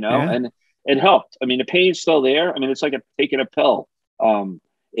it, you know, and it helped. I mean, the pain's still there. I mean, it's like taking a pill.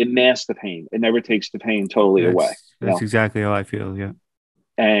 It masks the pain. It never takes the pain totally away. That's exactly how I feel. Yeah.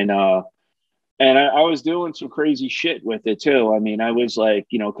 And I was doing some crazy shit with it too. I mean, I was like,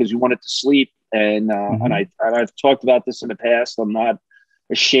 you know, because you wanted to sleep, and I've talked about this in the past. I'm not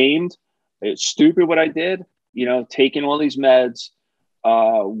ashamed. It's stupid what I did. You know, taking all these meds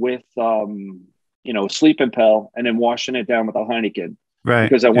with you know, a sleeping pill, and then washing it down with a Heineken. Right.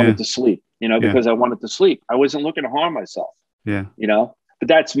 Because I wanted to sleep, you know, because I wanted to sleep. I wasn't looking to harm myself. Yeah. You know, but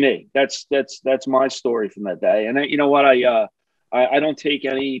that's me. That's my story from that day. And you know what? I don't take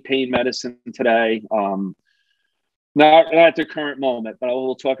any pain medicine today. Not at the current moment, but I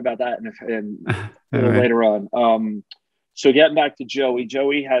will talk about that in a little later on. So getting back to Joey,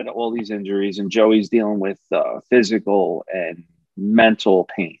 Joey had all these injuries, and Joey's dealing with physical and mental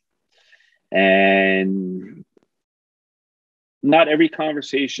pain. And not every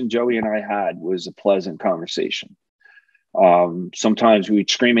conversation Joey and I had was a pleasant conversation. Sometimes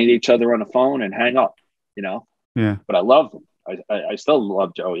we'd scream at each other on the phone and hang up, you know? Yeah. But I loved him. I still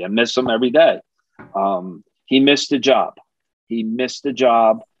love Joey. I miss him every day. He missed a job.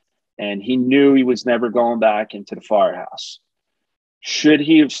 And he knew he was never going back into the firehouse. Should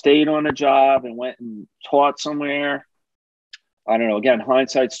he have stayed on a job and went and taught somewhere? I don't know. Again,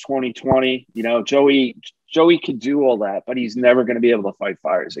 hindsight's 2020. You know, Joey could do all that, but he's never going to be able to fight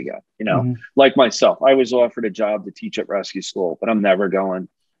fires again. You know, like myself, I was offered a job to teach at rescue school, but I'm never going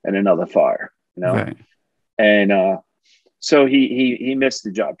in another fire. You know, right. And so he missed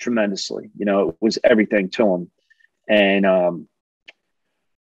the job tremendously. You know, it was everything to him, and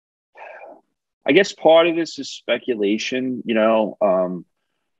I guess part of this is speculation. You know,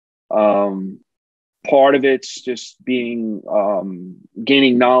 part of it's just being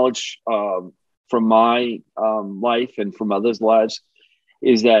gaining knowledge from my life and from others' lives,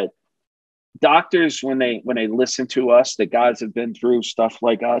 is that doctors, when they listen to us, that guys have been through stuff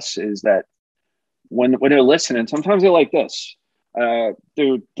like us, is that when they're listening, sometimes they're like this. They're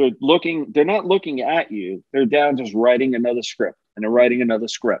not looking at you. They're down just writing another script, and they're writing another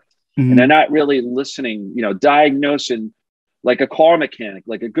script, and they're not really listening. You know, diagnosing. Like a car mechanic,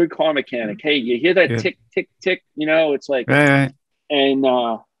 like a good car mechanic. Hey, you hear that tick, tick, tick? You know, it's like, right. And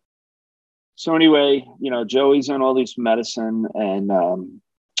so anyway, you know, Joey's on all these medicine, and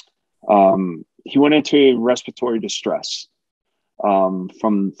he went into respiratory distress from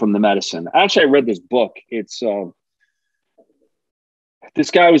the medicine. Actually, I read this book. It's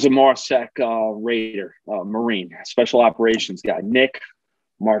this guy was a MARSEC raider, Marine, special operations guy, Nick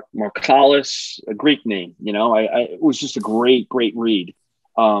Marcalis, a Greek name. You know, it was just a great read.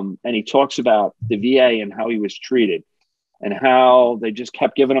 And he talks about the VA and how he was treated, and how they just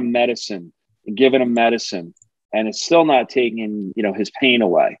kept giving him medicine, and it's still not taking, you know, his pain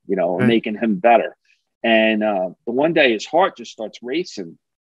away, you know, or making him better. And the one day his heart just starts racing,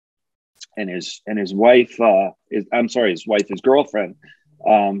 and his wife, his girlfriend,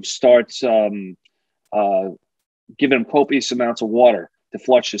 starts giving him copious amounts of water to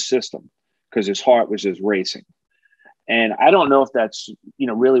flush his system, because his heart was just racing. And I don't know if that's, you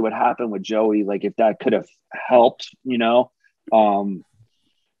know, really what happened with Joey, like if that could have helped, you know.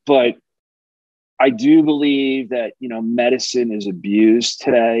 But I do believe that, you know, medicine is abused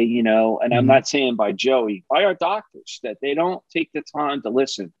today, you know, and I'm not saying by Joey, by our doctors, that they don't take the time to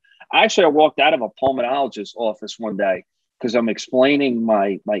listen. Actually, I walked out of a pulmonologist's office one day because I'm explaining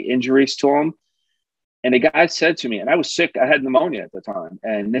my injuries to him. And the guy said to me, and I was sick, I had pneumonia at the time.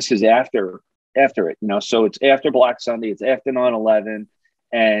 And this is after it, you know, so it's after Black Sunday, it's after 9/11.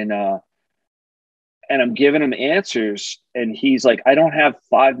 And I'm giving him answers. And he's like, I don't have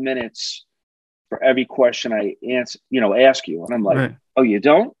 5 minutes for every question I ask you. And I'm like, Oh, you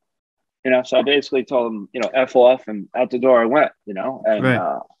don't? You know, so I basically told him, you know, F off, and out the door I went, you know, and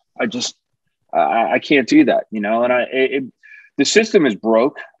I can't do that, you know, and the system is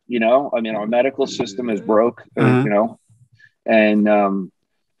broke. You know, I mean, our medical system is broke, you know, and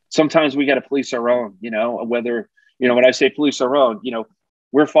sometimes we got to police our own, you know, whether, you know, when I say police our own, you know,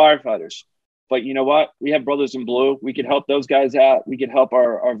 we're firefighters, but you know what? We have brothers in blue. We could help those guys out. We could help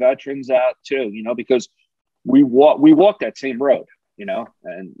our veterans out too, you know, because we walk that same road, you know,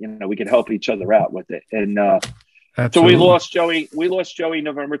 and, you know, we could help each other out with it. And so we lost Joey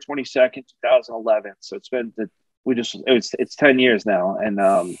November 22nd, 2011. So it's 10 years now. And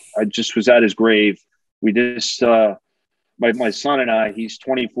I just was at his grave. We just, my son and I, he's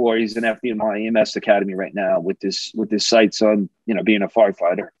 24. He's in FDNY EMS Academy right now with his sights on, you know, being a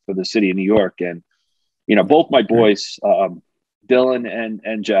firefighter for the city of New York. And, you know, both my boys, Dylan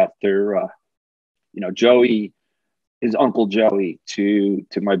and Jeff, they're, you know, Joey is Uncle Joey to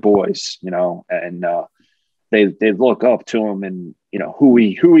my boys, you know, and they look up to him, and, you know, who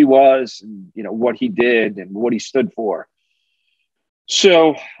he was, and, you know, what he did and what he stood for.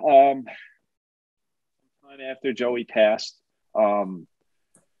 So time after Joey passed,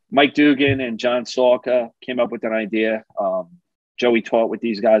 Mike Dugan and John Salka came up with an idea. Joey taught with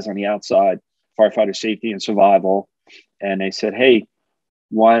these guys on the outside, firefighter safety and survival. And they said, hey,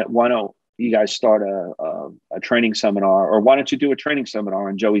 why don't you guys start a training seminar, or why don't you do a training seminar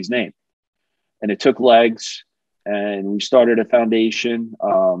in Joey's name? And it took legs, and we started a foundation,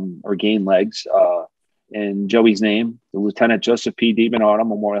 or gained legs, in Joey's name, the Lieutenant Joseph P. DiBernardo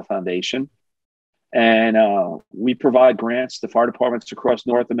Memorial Foundation. And we provide grants to fire departments across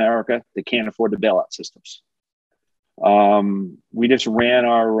North America that can't afford the bailout systems. We just ran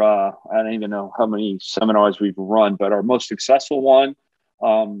our, I don't even know how many seminars we've run, but our most successful one,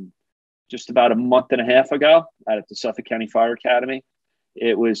 just about a month and a half ago out at the Suffolk County Fire Academy.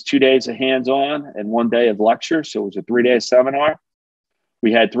 It was 2 days of hands-on and 1 day of lecture. So it was a 3-day seminar.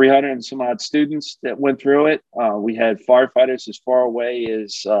 We had 300 and some odd students that went through it. We had firefighters as far away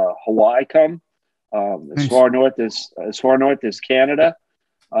as Hawaii come, as far north as Canada.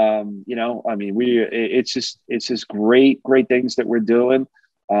 You know, I mean, it's just great things that we're doing.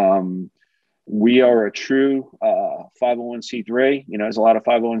 we are a true 501c3. You know, there's a lot of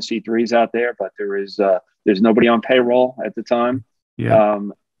 501c3s out there, but there's nobody on payroll at the time. Yeah.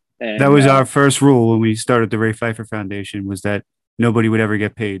 And that was our first rule when we started the Ray Pfeiffer Foundation, was that nobody would ever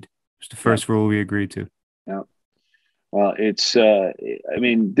get paid. It was the first rule we agreed to. Yeah. Well, it's I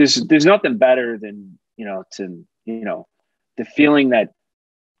mean, there's nothing better than, the feeling that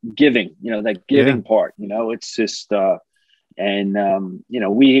giving, that giving part, it's just and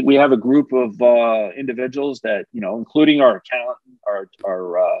we have a group of individuals that, including our accountant, our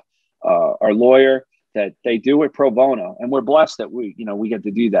lawyer, that they do it pro bono, and we're blessed that we get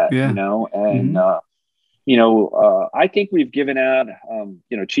to do that. And I think we've given out,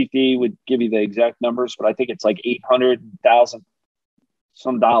 Chief D would give you the exact numbers, but I think it's like $800,000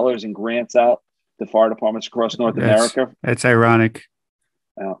 some dollars in grants out to fire departments across North America. That's ironic.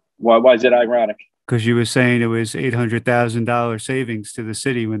 Why is it ironic? Because you were saying it was $800,000 savings to the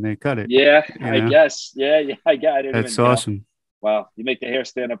city when they cut it. Yeah, I guess. Yeah, I got it. That's awesome. Wow, you make the hair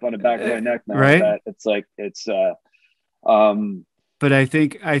stand up on the back of my neck now. Right? It's like it's. But I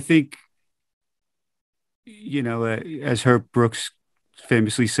think as Herb Brooks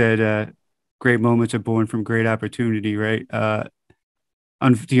famously said, great moments are born from great opportunity. Right.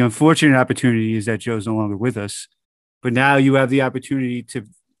 The unfortunate opportunity is that Joe's no longer with us, but now you have the opportunity to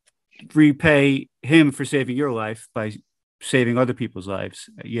repay him for saving your life by saving other people's lives.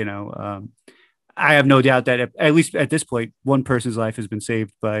 I have no doubt that at least at this point, one person's life has been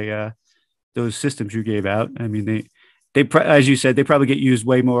saved by those systems you gave out. I mean, they as you said, they probably get used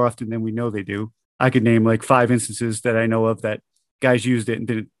way more often than we know they do. I could name like 5 instances that I know of that guys used it and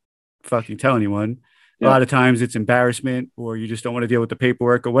didn't fucking tell anyone. Yeah. A lot of times it's embarrassment, or you just don't want to deal with the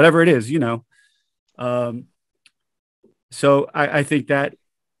paperwork or whatever it is, So I think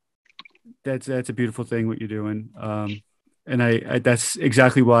that's a beautiful thing what you're doing. And I that's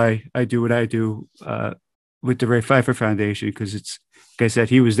exactly why I do what I do with the Ray Pfeiffer Foundation, because it's, like I said,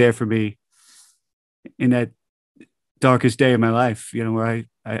 he was there for me in that darkest day of my life, where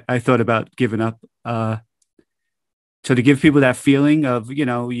I thought about giving up. So to give people that feeling of,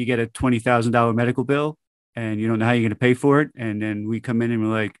 you get a $20,000 medical bill and you don't know how you're going to pay for it. And then we come in and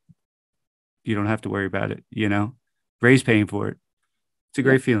we're like, you don't have to worry about it. Ray's paying for it. It's a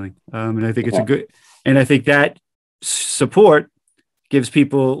great feeling. And I think it's and I think that support gives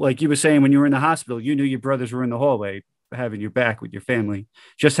people, like you were saying, when you were in the hospital, you knew your brothers were in the hallway having your back with your family.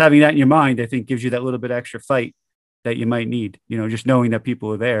 Just having that in your mind, I think, gives you that little bit extra fight that you might need, just knowing that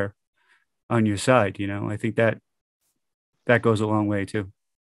people are there on your side. I think that goes a long way too.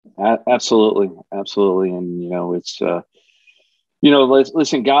 Absolutely. And, it's,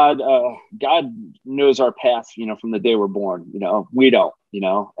 listen, God knows our path, from the day we're born, we don't,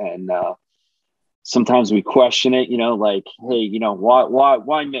 and sometimes we question it, like, hey,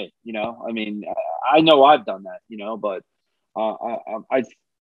 why me? I mean, I know I've done that, but I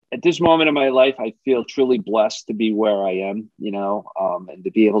at this moment in my life, I feel truly blessed to be where I am, and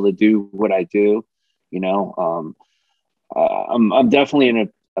to be able to do what I do. I'm definitely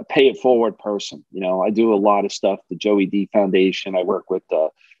in a pay it forward person. I do a lot of stuff. The Joey D Foundation. I work with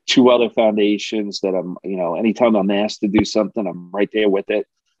 2 other foundations that I'm, anytime I'm asked to do something, I'm right there with it.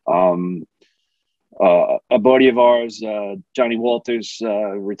 A buddy of ours, Johnny Walters,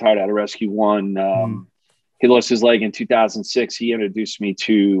 retired out of Rescue One. He lost his leg in 2006. He introduced me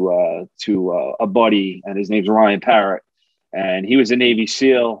to a buddy, and his name's Ryan Parrott, and he was a Navy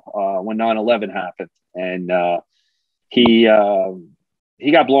SEAL when 9/11 happened, and he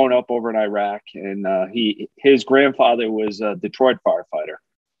got blown up over in Iraq, and his grandfather was a Detroit firefighter,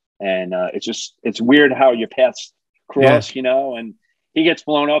 and it's weird how your paths cross, and he gets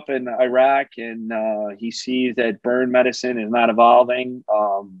blown up in Iraq, and he sees that burn medicine is not evolving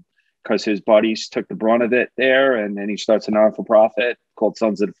because his buddies took the brunt of it there, and then he starts a non-for-profit called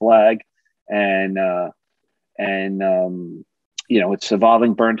Sons of the Flag, and it's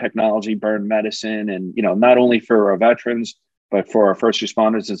evolving burn technology, burn medicine, and not only for our veterans but for our first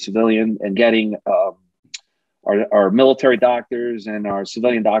responders and civilian, and getting our military doctors and our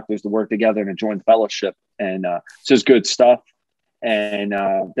civilian doctors to work together in a joint fellowship, and it's just good stuff. And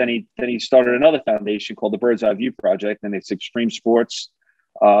then he started another foundation called the Bird's Eye View Project, and it's extreme sports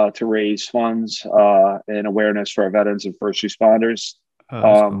to raise funds and awareness for our veterans and first responders.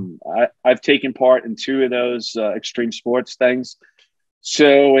 Cool. I've taken part in 2 of those extreme sports things.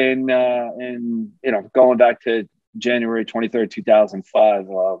 So in going back to January 23rd, 2005,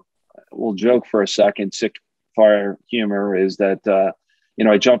 we'll joke for a second. Sick fire humor is that I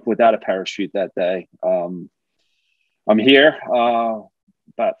jumped without a parachute that day. I'm here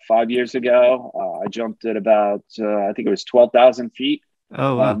about 5 years ago. I jumped at about I think it was 12,000 feet.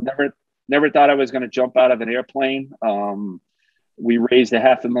 Oh wow! never thought I was going to jump out of an airplane. We raised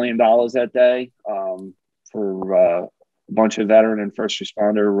 $500,000 that day for a bunch of veteran and first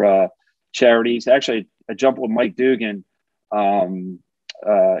responder charities. Actually, I jumped with Mike Dugan and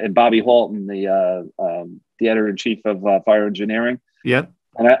Bobby Halton, the editor-in-chief of Fire Engineering. Yep.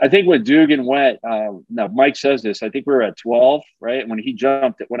 And I think when Dugan went, now Mike says this, I think we were at 12, right? And when he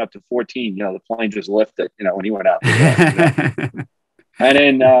jumped, it went up to 14. The plane just lifted, when he went out. And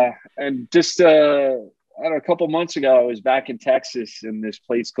then, and just, I don't know, a couple months ago, I was back in Texas in this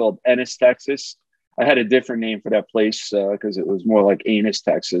place called Ennis, Texas. I had a different name for that place because it was more like Anus,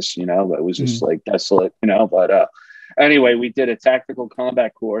 Texas, but it was just like desolate, But anyway, we did a tactical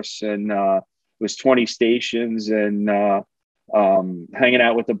combat course and it was 20 stations and hanging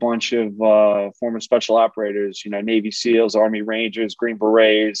out with a bunch of former special operators, Navy SEALs, Army Rangers, Green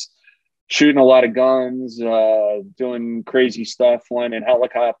Berets, shooting a lot of guns, doing crazy stuff, flying in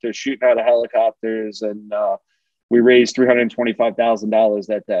helicopters, shooting out of helicopters. And we raised $325,000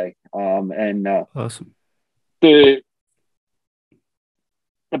 that day. And awesome. The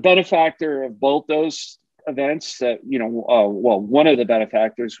benefactor of both those events that, one of the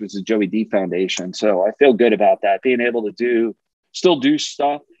benefactors was the Joey D Foundation. So I feel good about that, being able to still do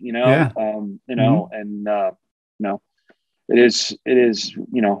stuff, Yeah. and, it is,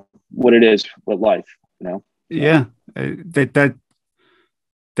 what it is with life, Yeah.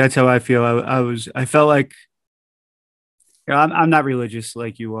 That's how I feel. I felt like, I'm not religious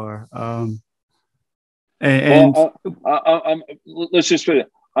like you are. Let's just put it,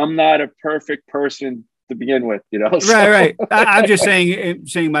 I'm not a perfect person to begin with, So. Right. I'm just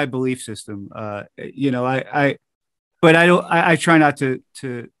saying my belief system. But I try not to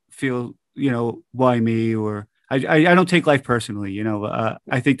feel, why me, or I don't take life personally. I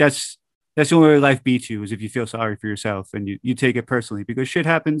think that's the only way life beats you is if you feel sorry for yourself and you take it personally, because shit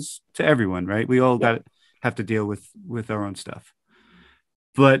happens to everyone, right? We all have to deal with our own stuff.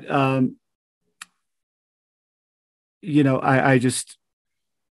 But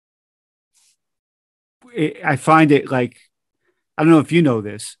I find it like, I don't know if you know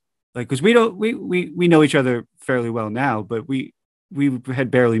this, like, because we know each other fairly well now, but we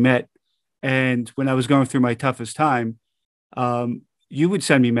had barely met. And when I was going through my toughest time, you would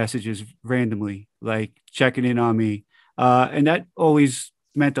send me messages randomly, like checking in on me. And that always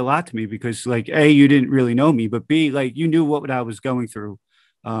meant a lot to me because, like, A, you didn't really know me, but B, like, you knew what I was going through,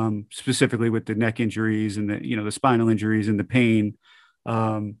 specifically with the neck injuries and the spinal injuries and the pain.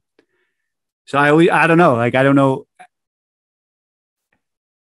 So I don't know, like, I don't know.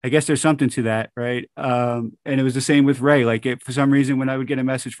 I guess there's something to that, right? And it was the same with Ray. Like, for some reason, when I would get a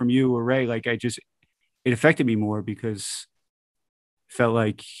message from you or Ray, like, it affected me more because it felt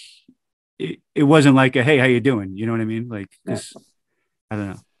like it wasn't like a, hey, how you doing? You know what I mean? Like, this, I don't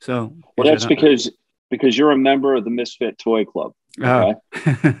know. So, well, that's because you're a member of the Misfit Toy Club. Okay.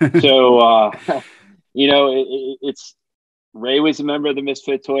 Oh. So, it's Ray was a member of the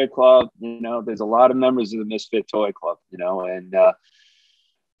Misfit Toy Club. There's a lot of members of the Misfit Toy Club, and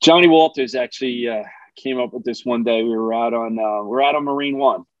Johnny Walters actually came up with this one day. We were out on Marine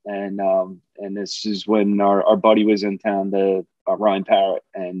One, and this is when our buddy was in town, the Ryan Parrott,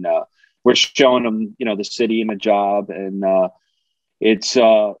 and we're showing him, the city and the job, and it's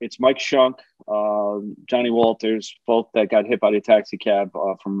Mike Shunk, Johnny Walters, both that got hit by the taxi cab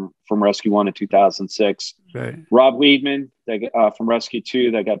from Rescue 1 in 2006. Right. Rob Weedman, from Rescue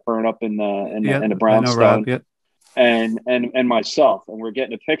 2, that got burned up in the brownstone. Yep. And myself, and we're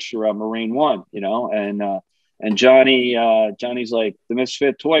getting a picture of Marine One, and Johnny's like, the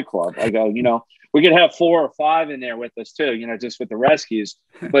Misfit Toy Club. I go, we could have 4 or 5 in there with us too, just with the rescues.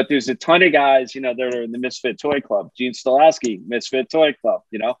 But there's a ton of guys, that are in the Misfit Toy Club. Gene Stolowski, Misfit Toy Club,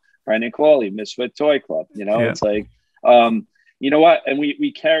 Brandon Cawley, Misfit Toy Club. It's like, you know what? And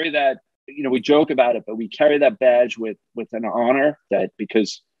we carry that, we joke about it, but we carry that badge with an honor, that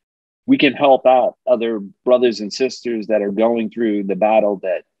because we can help out other brothers and sisters that are going through the battle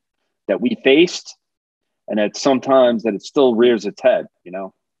that we faced, and that sometimes that it still rears its head,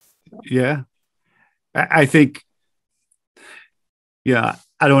 Yeah. I think, I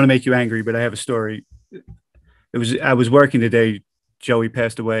don't want to make you angry, but I have a story. I was working the day Joey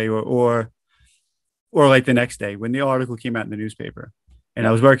passed away, or like the next day when the article came out in the newspaper, and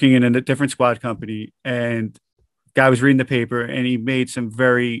I was working in a different squad company, and guy was reading the paper and he made some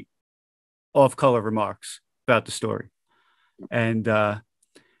very off-color remarks about the story. And, I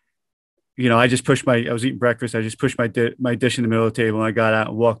just pushed I was eating breakfast. I just pushed my dish in the middle of the table, and I got out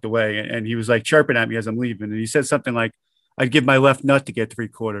and walked away. And he was like chirping at me as I'm leaving. And he said something like, I'd give my left nut to get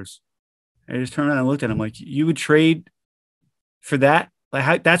 3/4. And I just turned around and looked at him like, you would trade for that?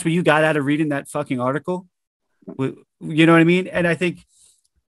 Like that's what you got out of reading that fucking article. You know what I mean? And I think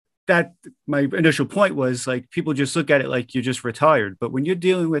that my initial point was like, people just look at it like you're just retired. But when you're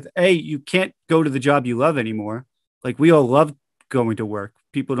dealing with you can't go to the job you love anymore. Like we all love going to work.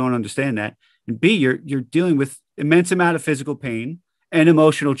 People don't understand that. And B, you're dealing with immense amount of physical pain and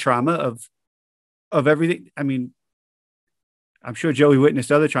emotional trauma of everything. I mean, I'm sure Joey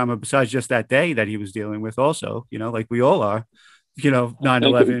witnessed other trauma besides just that day that he was dealing with also, like we all are,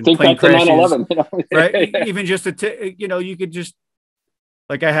 9/11, plane crashes, 9/11, right? Even just, you could just,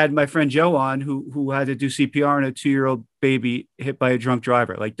 like I had my friend Joe on who had to do CPR on a 2-year-old baby hit by a drunk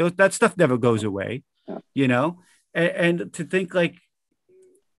driver. Like that stuff never goes away, and to think like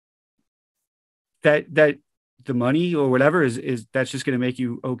that the money or whatever is that's just going to make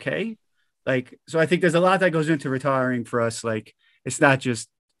you okay. Like, so I think there's a lot that goes into retiring for us. Like, it's not just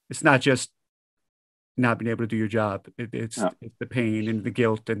not being able to do your job. It's the pain and the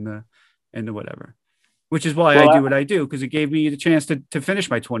guilt and the whatever, which is why I do what I do. Cause it gave me the chance to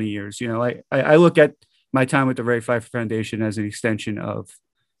finish my 20 years. I look at my time with the Ray Pfeiffer Foundation as an extension of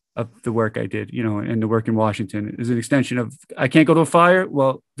the work I did, and the work in Washington is an extension of, I can't go to a fire.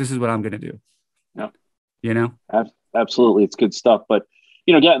 Well, this is what I'm going to do. Yeah. Absolutely. It's good stuff. But,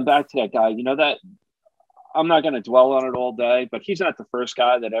 getting back to that guy, that I'm not going to dwell on it all day, but he's not the first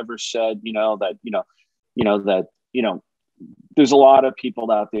guy that ever said, that there's a lot of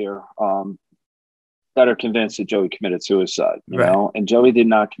people out there that are convinced that Joey committed suicide, and Joey did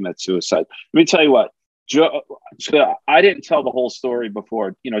not commit suicide. Let me tell you what, I didn't tell the whole story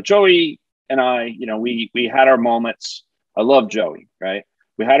before. Joey and I, we had our moments. I love Joey, right?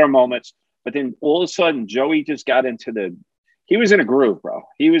 We had our moments, but then all of a sudden, Joey just got into he was in a groove, bro.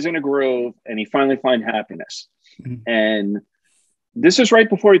 He was in a groove, and he finally found happiness. Mm-hmm. And this is right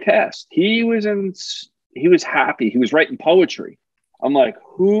before he passed. He was happy. He was writing poetry. I'm like,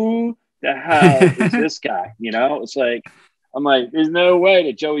 who the hell is this guy? It's like, I'm like, there's no way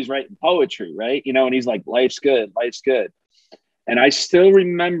that Joey's writing poetry, right? And he's like, life's good. And I still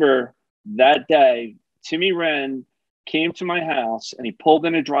remember that day, Timmy Wren came to my house and he pulled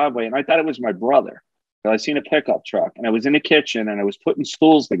in a driveway, and I thought it was my brother. I seen a pickup truck, and I was in the kitchen and I was putting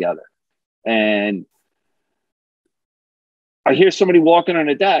stools together, and I hear somebody walking on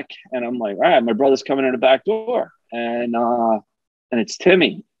the deck, and I'm like, all right, my brother's coming in the back door, and it's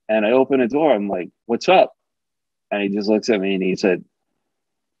Timmy. And I open the door. I'm like, what's up? And he just looks at me and he said,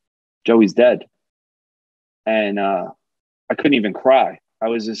 Joey's dead. And I couldn't even cry. I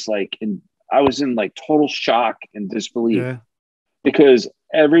was just like, I was in like total shock and disbelief, because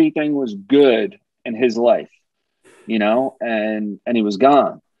everything was good in his life, and he was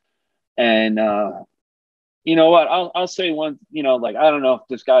gone. And you know what? I'll say one, like, I don't know if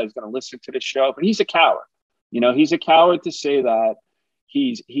this guy is going to listen to this show, but he's a coward. He's a coward to say that.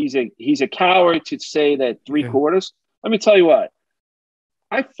 He's a coward to say that 3/4. Let me tell you what,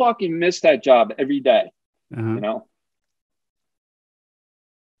 I fucking miss that job every day. I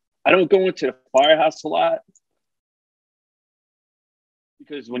don't go into the firehouse a lot,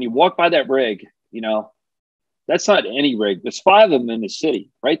 because when you walk by that rig, that's not any rig. There's 5 of them in the city,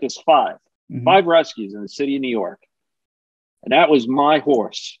 right? There's 5 rescues in the city of New York. And that was my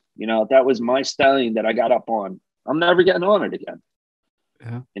horse. That was my stallion that I got up on. I'm never getting on it again.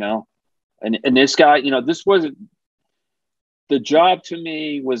 And this guy, this wasn't, the job to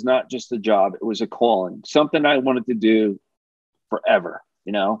me was not just a job. It was a calling, something I wanted to do forever,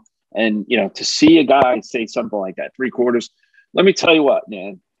 and, to see a guy say something like that, 3/4, let me tell you what,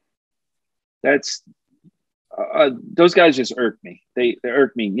 man, that's, those guys just irk me. They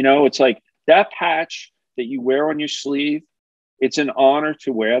irk me. It's like that patch that you wear on your sleeve. It's an honor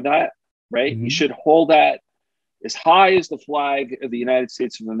to wear that, right? Mm-hmm. You should hold that as high as the flag of the United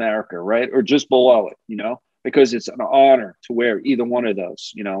States of America, right? Or just below it, because it's an honor to wear either one of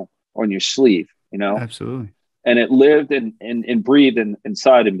those, on your sleeve, Absolutely. And it lived and breathed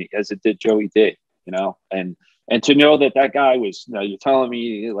inside of me as it did Joey did, and to know that guy was, you're telling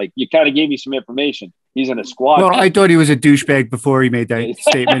me, like, you kind of gave me some information. He's in a squad. Well, I thought he was a douchebag before he made that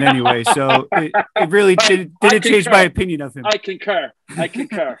statement anyway. So it really didn't change my opinion of him. I concur.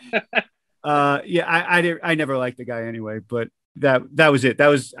 I never liked the guy anyway, but that was it.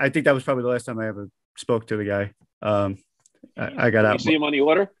 I think that was probably the last time I ever spoke to the guy. I got out. You see him on the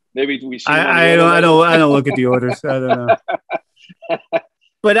order? Maybe we see him I don't look at the orders. I don't know.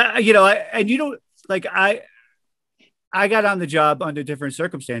 But I got on the job under different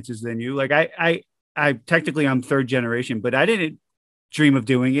circumstances than you. Like I technically I'm 3rd generation, but I didn't dream of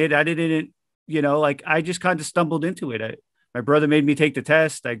doing it. I didn't, I just kind of stumbled into it. My brother made me take the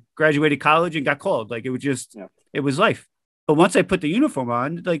test. I graduated college and got called. Like, it was just, it was life. But once I put the uniform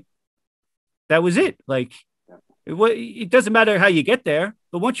on, like that was it. Like it doesn't matter how you get there,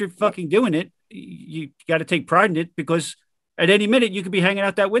 but once you're fucking doing it, you got to take pride in it because at any minute you could be hanging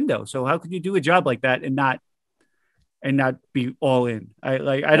out that window. So how could you do a job like that and not be all in? I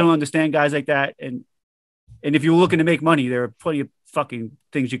don't understand guys like that. And if you're looking to make money, there are plenty of fucking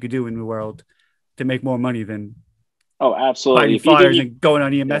things you could do in the world to make more money than absolutely fighting fires and going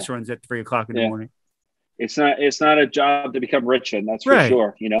on EMS runs at 3:00 in the morning. It's not a job to become rich in. That's for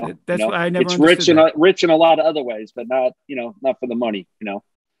sure. You know, that's why I never. It's rich in a lot of other ways, but not for the money.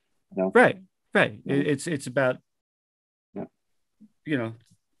 Right. It's about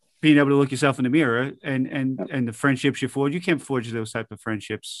being able to look yourself in the mirror and the friendships you forge. You can't forge those type of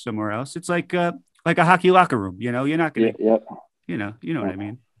friendships somewhere else. It's like a hockey locker room. You're not gonna. You know what I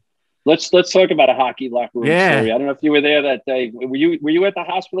mean. Let's talk about a hockey locker room story. I don't know if you were there that day. Were you at the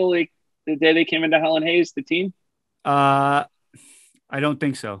hospital the day they came into Helen Hayes, the team? I don't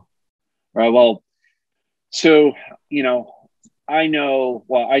think so. All right. Well, so I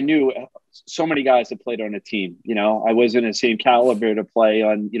knew so many guys that played on the team. I wasn't the same caliber to play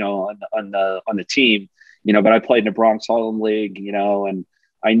on the team. But I played in the Bronx Harlem League. And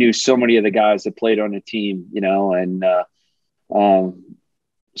I knew so many of the guys that played on the team. And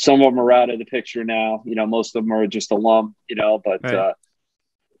some of them are out of the picture now. Most of them are just alum. But. Right.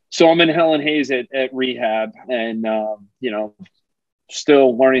 So I'm in Helen Hayes at rehab and,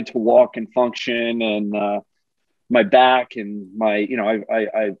 still learning to walk and function and my back and my,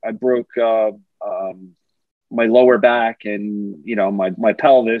 I broke my lower back and, my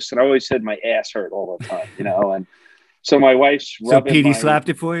pelvis. And I always said my ass hurt all the time, and so my wife's rubbing. So Petey slapped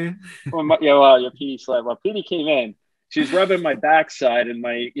it for you? Petey slapped. Well, Petey came in. She's rubbing my backside and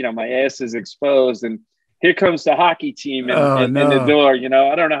my ass is exposed and here comes the hockey team in the door.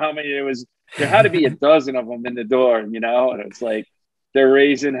 I don't know how many it was. There had to be a dozen of them in the door, and it's like they're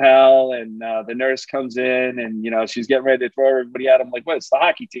raising hell. And the nurse comes in and, she's getting ready to throw everybody out. I'm like, what? It's the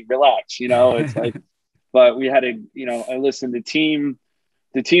hockey team. Relax. It's like, but we had I listened. The team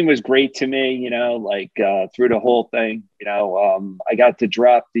was great to me, through the whole thing. I got to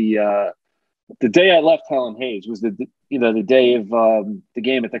drop the day I left Helen Hayes was the day of the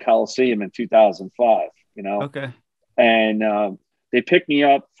game at the Coliseum in 2005. Okay. And they picked me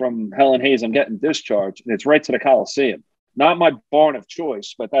up from Helen Hayes. I'm getting discharged, and it's right to the Coliseum. Not my barn of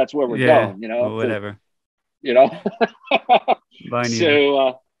choice, but that's where we're going. Well, whatever.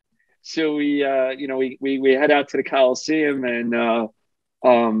 So we head out to the Coliseum, and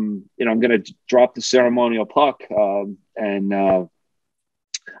I'm going to drop the ceremonial puck, and I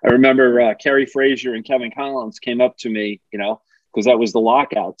remember Kerry Frazier and Kevin Collins came up to me, because that was the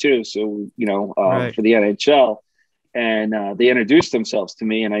lockout too. So, right. For the NHL, and they introduced themselves to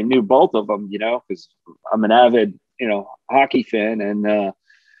me, and I knew both of them, because I'm an avid, hockey fan, and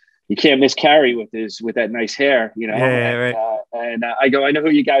you can't miss Kerry with that nice hair, right. And I go, I know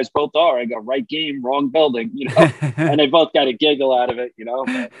who you guys both are. I go, right game, wrong building, and they both got a giggle out of it,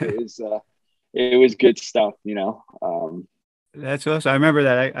 but it was good stuff, That's awesome. I remember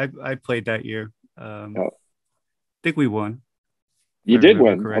that. I played that year. I think we won. You did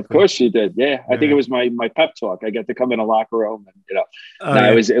win. Correctly. Of course you did. Yeah. I think it was my pep talk. I got to come in a locker room and,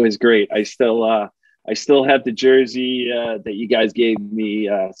 it was great. I still have the jersey that you guys gave me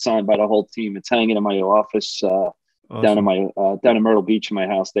signed by the whole team. It's hanging in my office awesome. down in Myrtle Beach in my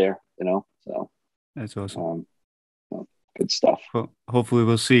house there, so. That's awesome. Good stuff. Well, hopefully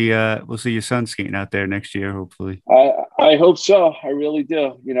we'll see your son skating out there next year. Hopefully. I hope so. I really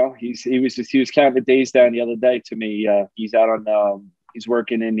do. He was counting the days down the other day to me. He's out on he's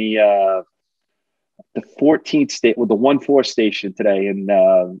working in the 14th state with the 1-4 station today in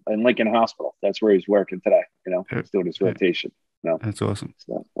Lincoln Hospital. That's where he's working today. He's doing his rotation. That's awesome.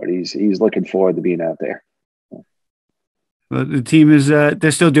 So, but he's looking forward to being out there. Well, the team is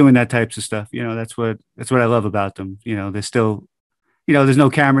they're still doing that types of stuff. That's what I love about them. They're still, there's no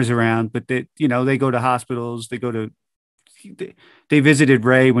cameras around, but they go to hospitals. They visited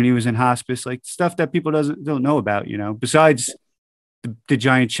Ray when he was in hospice, like stuff that people don't know about. Besides the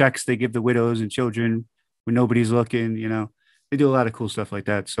giant checks they give the widows and children when nobody's looking. They do a lot of cool stuff like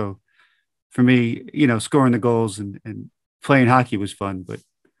that. So for me, scoring the goals and playing hockey was fun, but.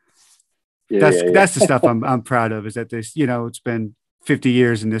 That's the stuff I'm proud of is that this, it's been 50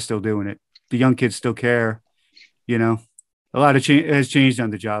 years and they're still doing it. The young kids still care, a lot of has changed on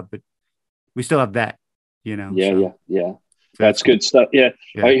the job, but we still have that, Yeah. That's good stuff. Yeah.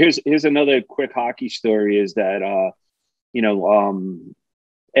 Here's another quick hockey story is that,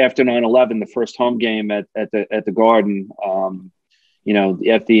 after 9/11, the first home game at the Garden, the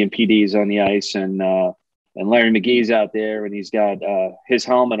FD and PD's on the ice and, and Larry McGee's out there, and he's got his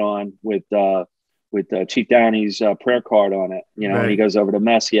helmet on with Chief Downey's prayer card on it, you know, right. And he goes over to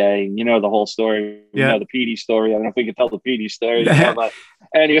Messier, and you know the whole story. You know the PD story. I don't know if we can tell the PD story, you know, but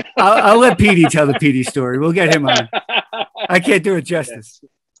anyway. I'll let PD tell the PD story. We'll get him on. I can't do it justice.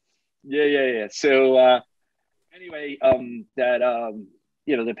 Yeah. So anyway,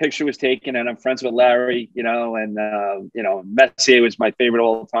 you know, the picture was taken, and I'm friends with Larry, you know, and you know, Messier was my favorite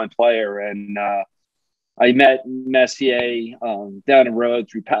all-time player, and I met Messier down the road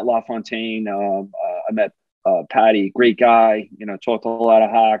through Pat LaFontaine. I met Patty, great guy, you know, talked a lot of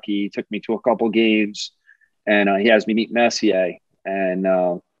hockey, took me to a couple games, and he has me meet Messier. And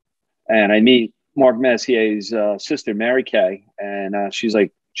I meet Mark Messier's sister, Mary Kay, and she's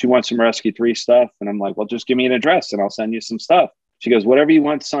like, she wants some Rescue 3 stuff. And I'm like, well, just give me an address and I'll send you some stuff. She goes, whatever you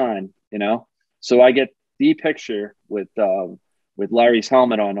want signed, you know? So I get the picture with Larry's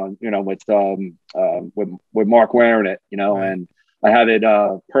helmet on, you know, with Mark wearing it, you know, and I have it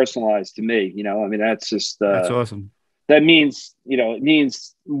personalized to me, you know. I mean, that's just that's awesome. That means, you know, it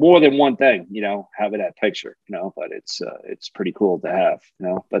means more than one thing, you know, having that picture, you know, but it's pretty cool to have, you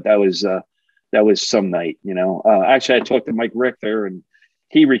know. But that was some night, you know. Actually, I talked to Mike Richter, and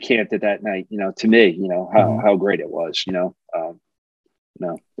he recanted that night, you know, to me, you know, how great it was, you know.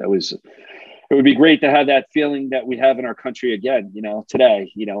 That was. It would be great to have that feeling that we have in our country again, you know,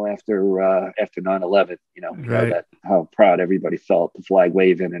 today, you know, after 9/11, you know, right. How proud everybody felt, the flag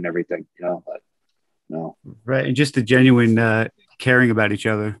waving and everything, you know. But no, right, and just the genuine caring about each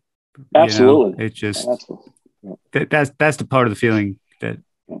other. Absolutely, you know, it just that's the part of the feeling that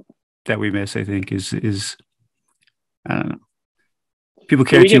we miss. I think is I don't know. People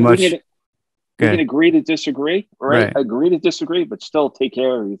care too much. We can agree to disagree, right? Agree to disagree, but still take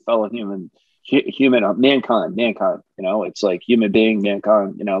care of your fellow mankind, you know. It's like human being,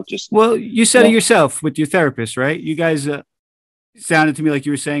 mankind, you know, just. Well, you said it yourself with your therapist, right? You guys sounded to me like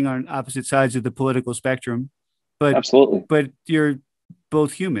you were saying on opposite sides of the political spectrum, but absolutely, but you're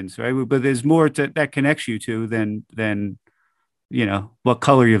both humans, right? But there's more that connects you to than you know, what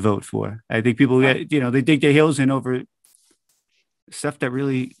color you vote for. I think people get, you know, they dig their heels in over stuff that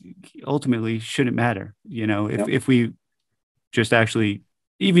really ultimately shouldn't matter. You know, if we just actually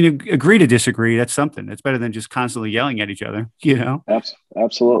even agree to disagree, that's something. It's better than just constantly yelling at each other, you know?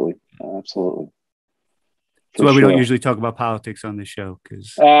 Absolutely. That's why we don't usually talk about politics on this show,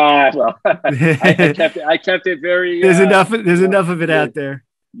 because well, I kept it very. There's enough of it out there.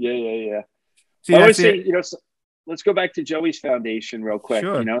 Yeah. So I would say, you know, so let's go back to Joey's foundation real quick.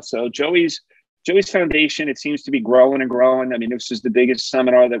 Sure. You know, so Joey's foundation, it seems to be growing and growing. I mean, this is the biggest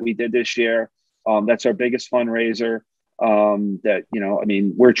seminar that we did this year. That's our biggest fundraiser. That, you know, I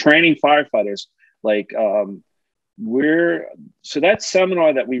mean, we're training firefighters. Like, so that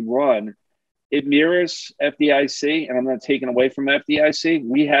seminar that we run, it mirrors FDIC, and I'm not taking away from FDIC.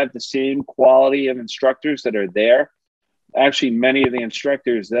 We have the same quality of instructors that are there. Actually, many of the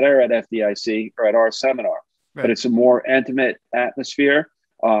instructors that are at FDIC are at our seminar, but it's a more intimate atmosphere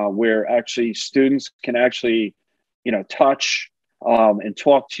where actually students can actually, you know, touch and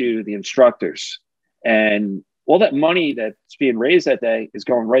talk to the instructors, and all that money that's being raised that day is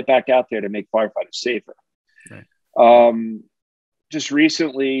going right back out there to make firefighters safer. Right. Just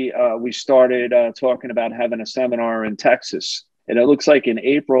recently, we started talking about having a seminar in Texas, and it looks like in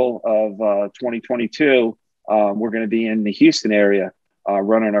April of 2022, we're going to be in the Houston area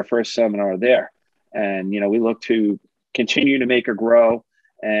running our first seminar there. And, you know, we look to continue to make it grow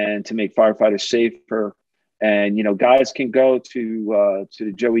and to make firefighters safer. And, you know, guys can go to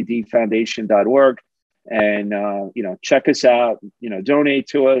the joeydfoundation.org and, you know, check us out, you know, donate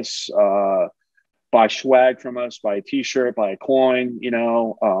to us, buy swag from us, buy a t-shirt, buy a coin, you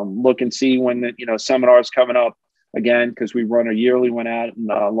know, look and see when the, you know, seminars coming up again, because we run a yearly one out in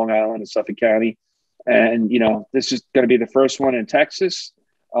Long Island and Suffolk County. And, you know, this is going to be the first one in Texas.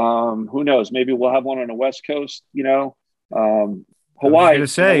 Who knows? Maybe we'll have one on the West Coast, you know, Hawaii.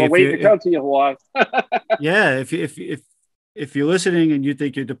 We're waiting to come to you, Hawaii. Yeah. If you're listening and you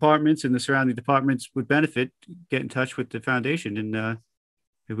think your departments and the surrounding departments would benefit, get in touch with the foundation and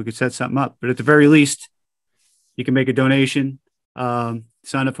if we could set something up. But at the very least, you can make a donation, sign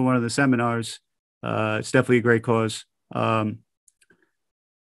up for one of the seminars. It's definitely a great cause. And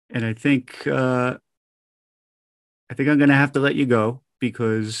I think I'm going to have to let you go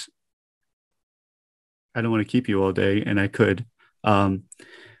because I don't want to keep you all day, and I could. But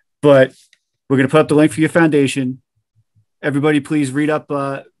we're going to put up the link for your foundation. Everybody, please read up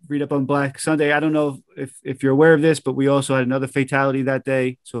on Black Sunday. I don't know if you're aware of this, but we also had another fatality that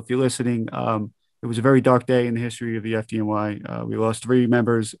day. So if you're listening, it was a very dark day in the history of the FDNY. We lost 3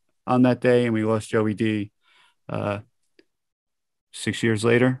 members on that day, and we lost Joey D. 6 years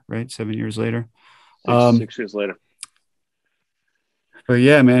later, right? 7 years later. 6 years later. But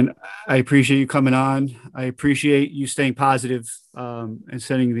yeah, man, I appreciate you coming on. I appreciate you staying positive, and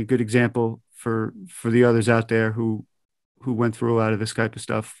setting the good example for the others out there who went through a lot of this type of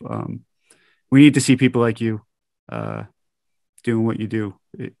stuff. We need to see people like you doing what you do.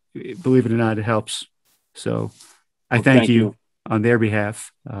 Believe it or not, it helps. So I thank you on their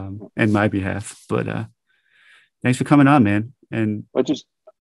behalf, and my behalf. But thanks for coming on, man. And I just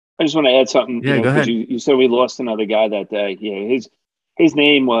want to add something. Yeah, go ahead. You said we lost another guy that day. Yeah, his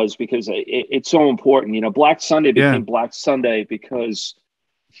name was, because it's so important. Black Sunday became Black Sunday because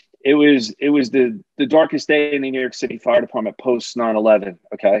it was the darkest day in the New York City Fire Department post 9/11.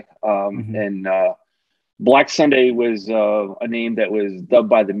 Okay, and Black Sunday was a name that was dubbed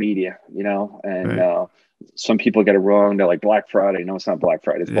by the media. And right. Some people get it wrong. They're like Black Friday. No, it's not Black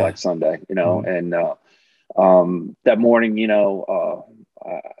Friday. It's Black Sunday. And that morning,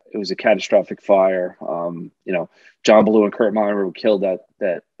 it was a catastrophic fire. John Ballou and Kurt Meyer were killed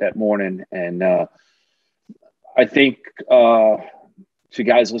that morning. And I think to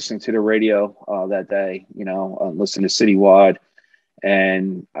guys listening to the radio that day, listening to Citywide,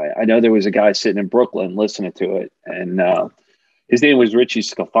 and I know there was a guy sitting in Brooklyn listening to it, and his name was Richie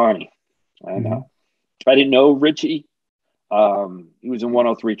Scalfani. And I didn't know Richie. He was in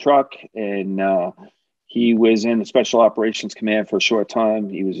 103 Truck, and he was in the Special Operations Command for a short time.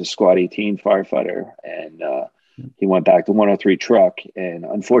 He was a Squad 18 firefighter, and he went back to 103 Truck, and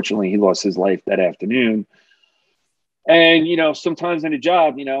unfortunately he lost his life that afternoon. And, sometimes in a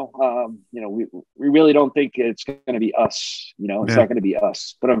job, we really don't think it's going to be us, it's not going to be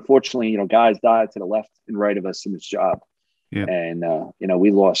us. But unfortunately, guys died to the left and right of us in this job. Yeah. And,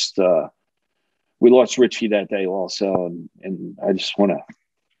 we lost Richie that day also. And I just want to,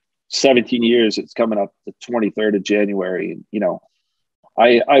 17 years, it's coming up the 23rd of January. And,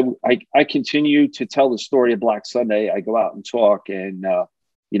 I continue to tell the story of Black Sunday. I go out and talk, and,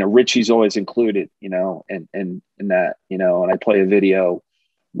 Richie's always included, in that, and I play a video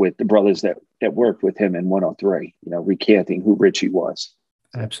with the brothers that worked with him in 103, recanting who Richie was.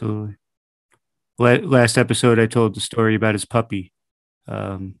 Absolutely. Last episode, I told the story about his puppy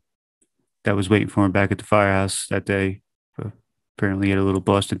that was waiting for him back at the firehouse that day. Apparently he had a little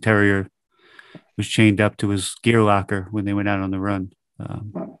Boston Terrier, was chained up to his gear locker when they went out on the run.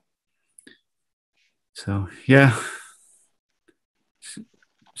 So, yeah.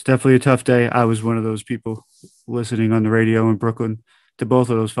 It's definitely a tough day. I was one of those people listening on the radio in Brooklyn to both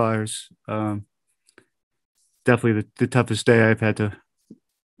of those fires. Definitely the toughest day I've had to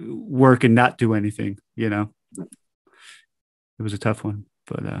work and not do anything, It was a tough one.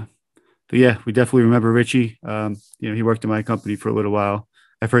 But yeah, we definitely remember Richie. He worked in my company for a little while.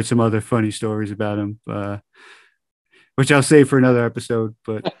 I've heard some other funny stories about him, which I'll save for another episode.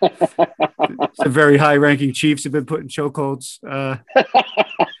 But some very high-ranking chiefs have been put in chokeholds.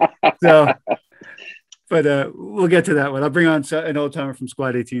 But we'll get to that one. I'll bring on an old timer from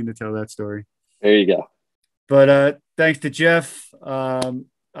Squad 18 to tell that story. There you go. But thanks to Jeff.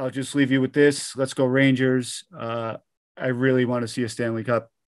 I'll just leave you with this. Let's go Rangers. I really want to see a Stanley Cup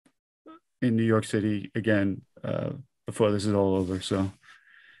in New York City again before this is all over. So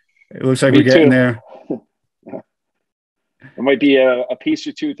it looks like we're getting there. There might be a piece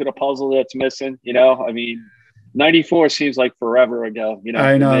or two to the puzzle that's missing. 94 seems like forever ago.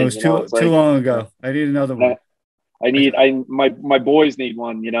 I know it was too long ago. I need another one. My boys need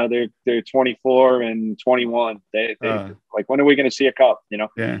one. They're 24 and 21. They like, when are we going to see a cup?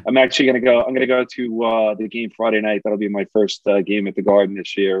 Yeah. I'm actually going to go. I'm going to go to the game Friday night. That'll be my first game at the Garden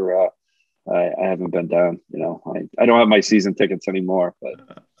this year. I haven't been down. I don't have my season tickets anymore. But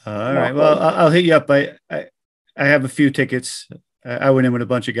all right. Well, I'll hit you up. I have a few tickets. I went in with a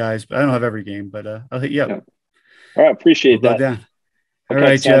bunch of guys, but I don't have every game. But I'll hit you up. Yeah. All right, appreciate that. Down. All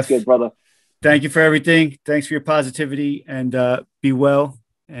right, Jeff. Good, brother. Thank you for everything. Thanks for your positivity, and be well.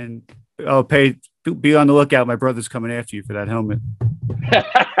 And I'll be on the lookout. My brother's coming after you for that helmet.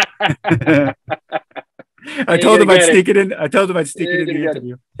 I told him I'd sneak it in. I told him I'd sneak it in the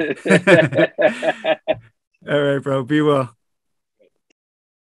interview. All right, bro. Be well.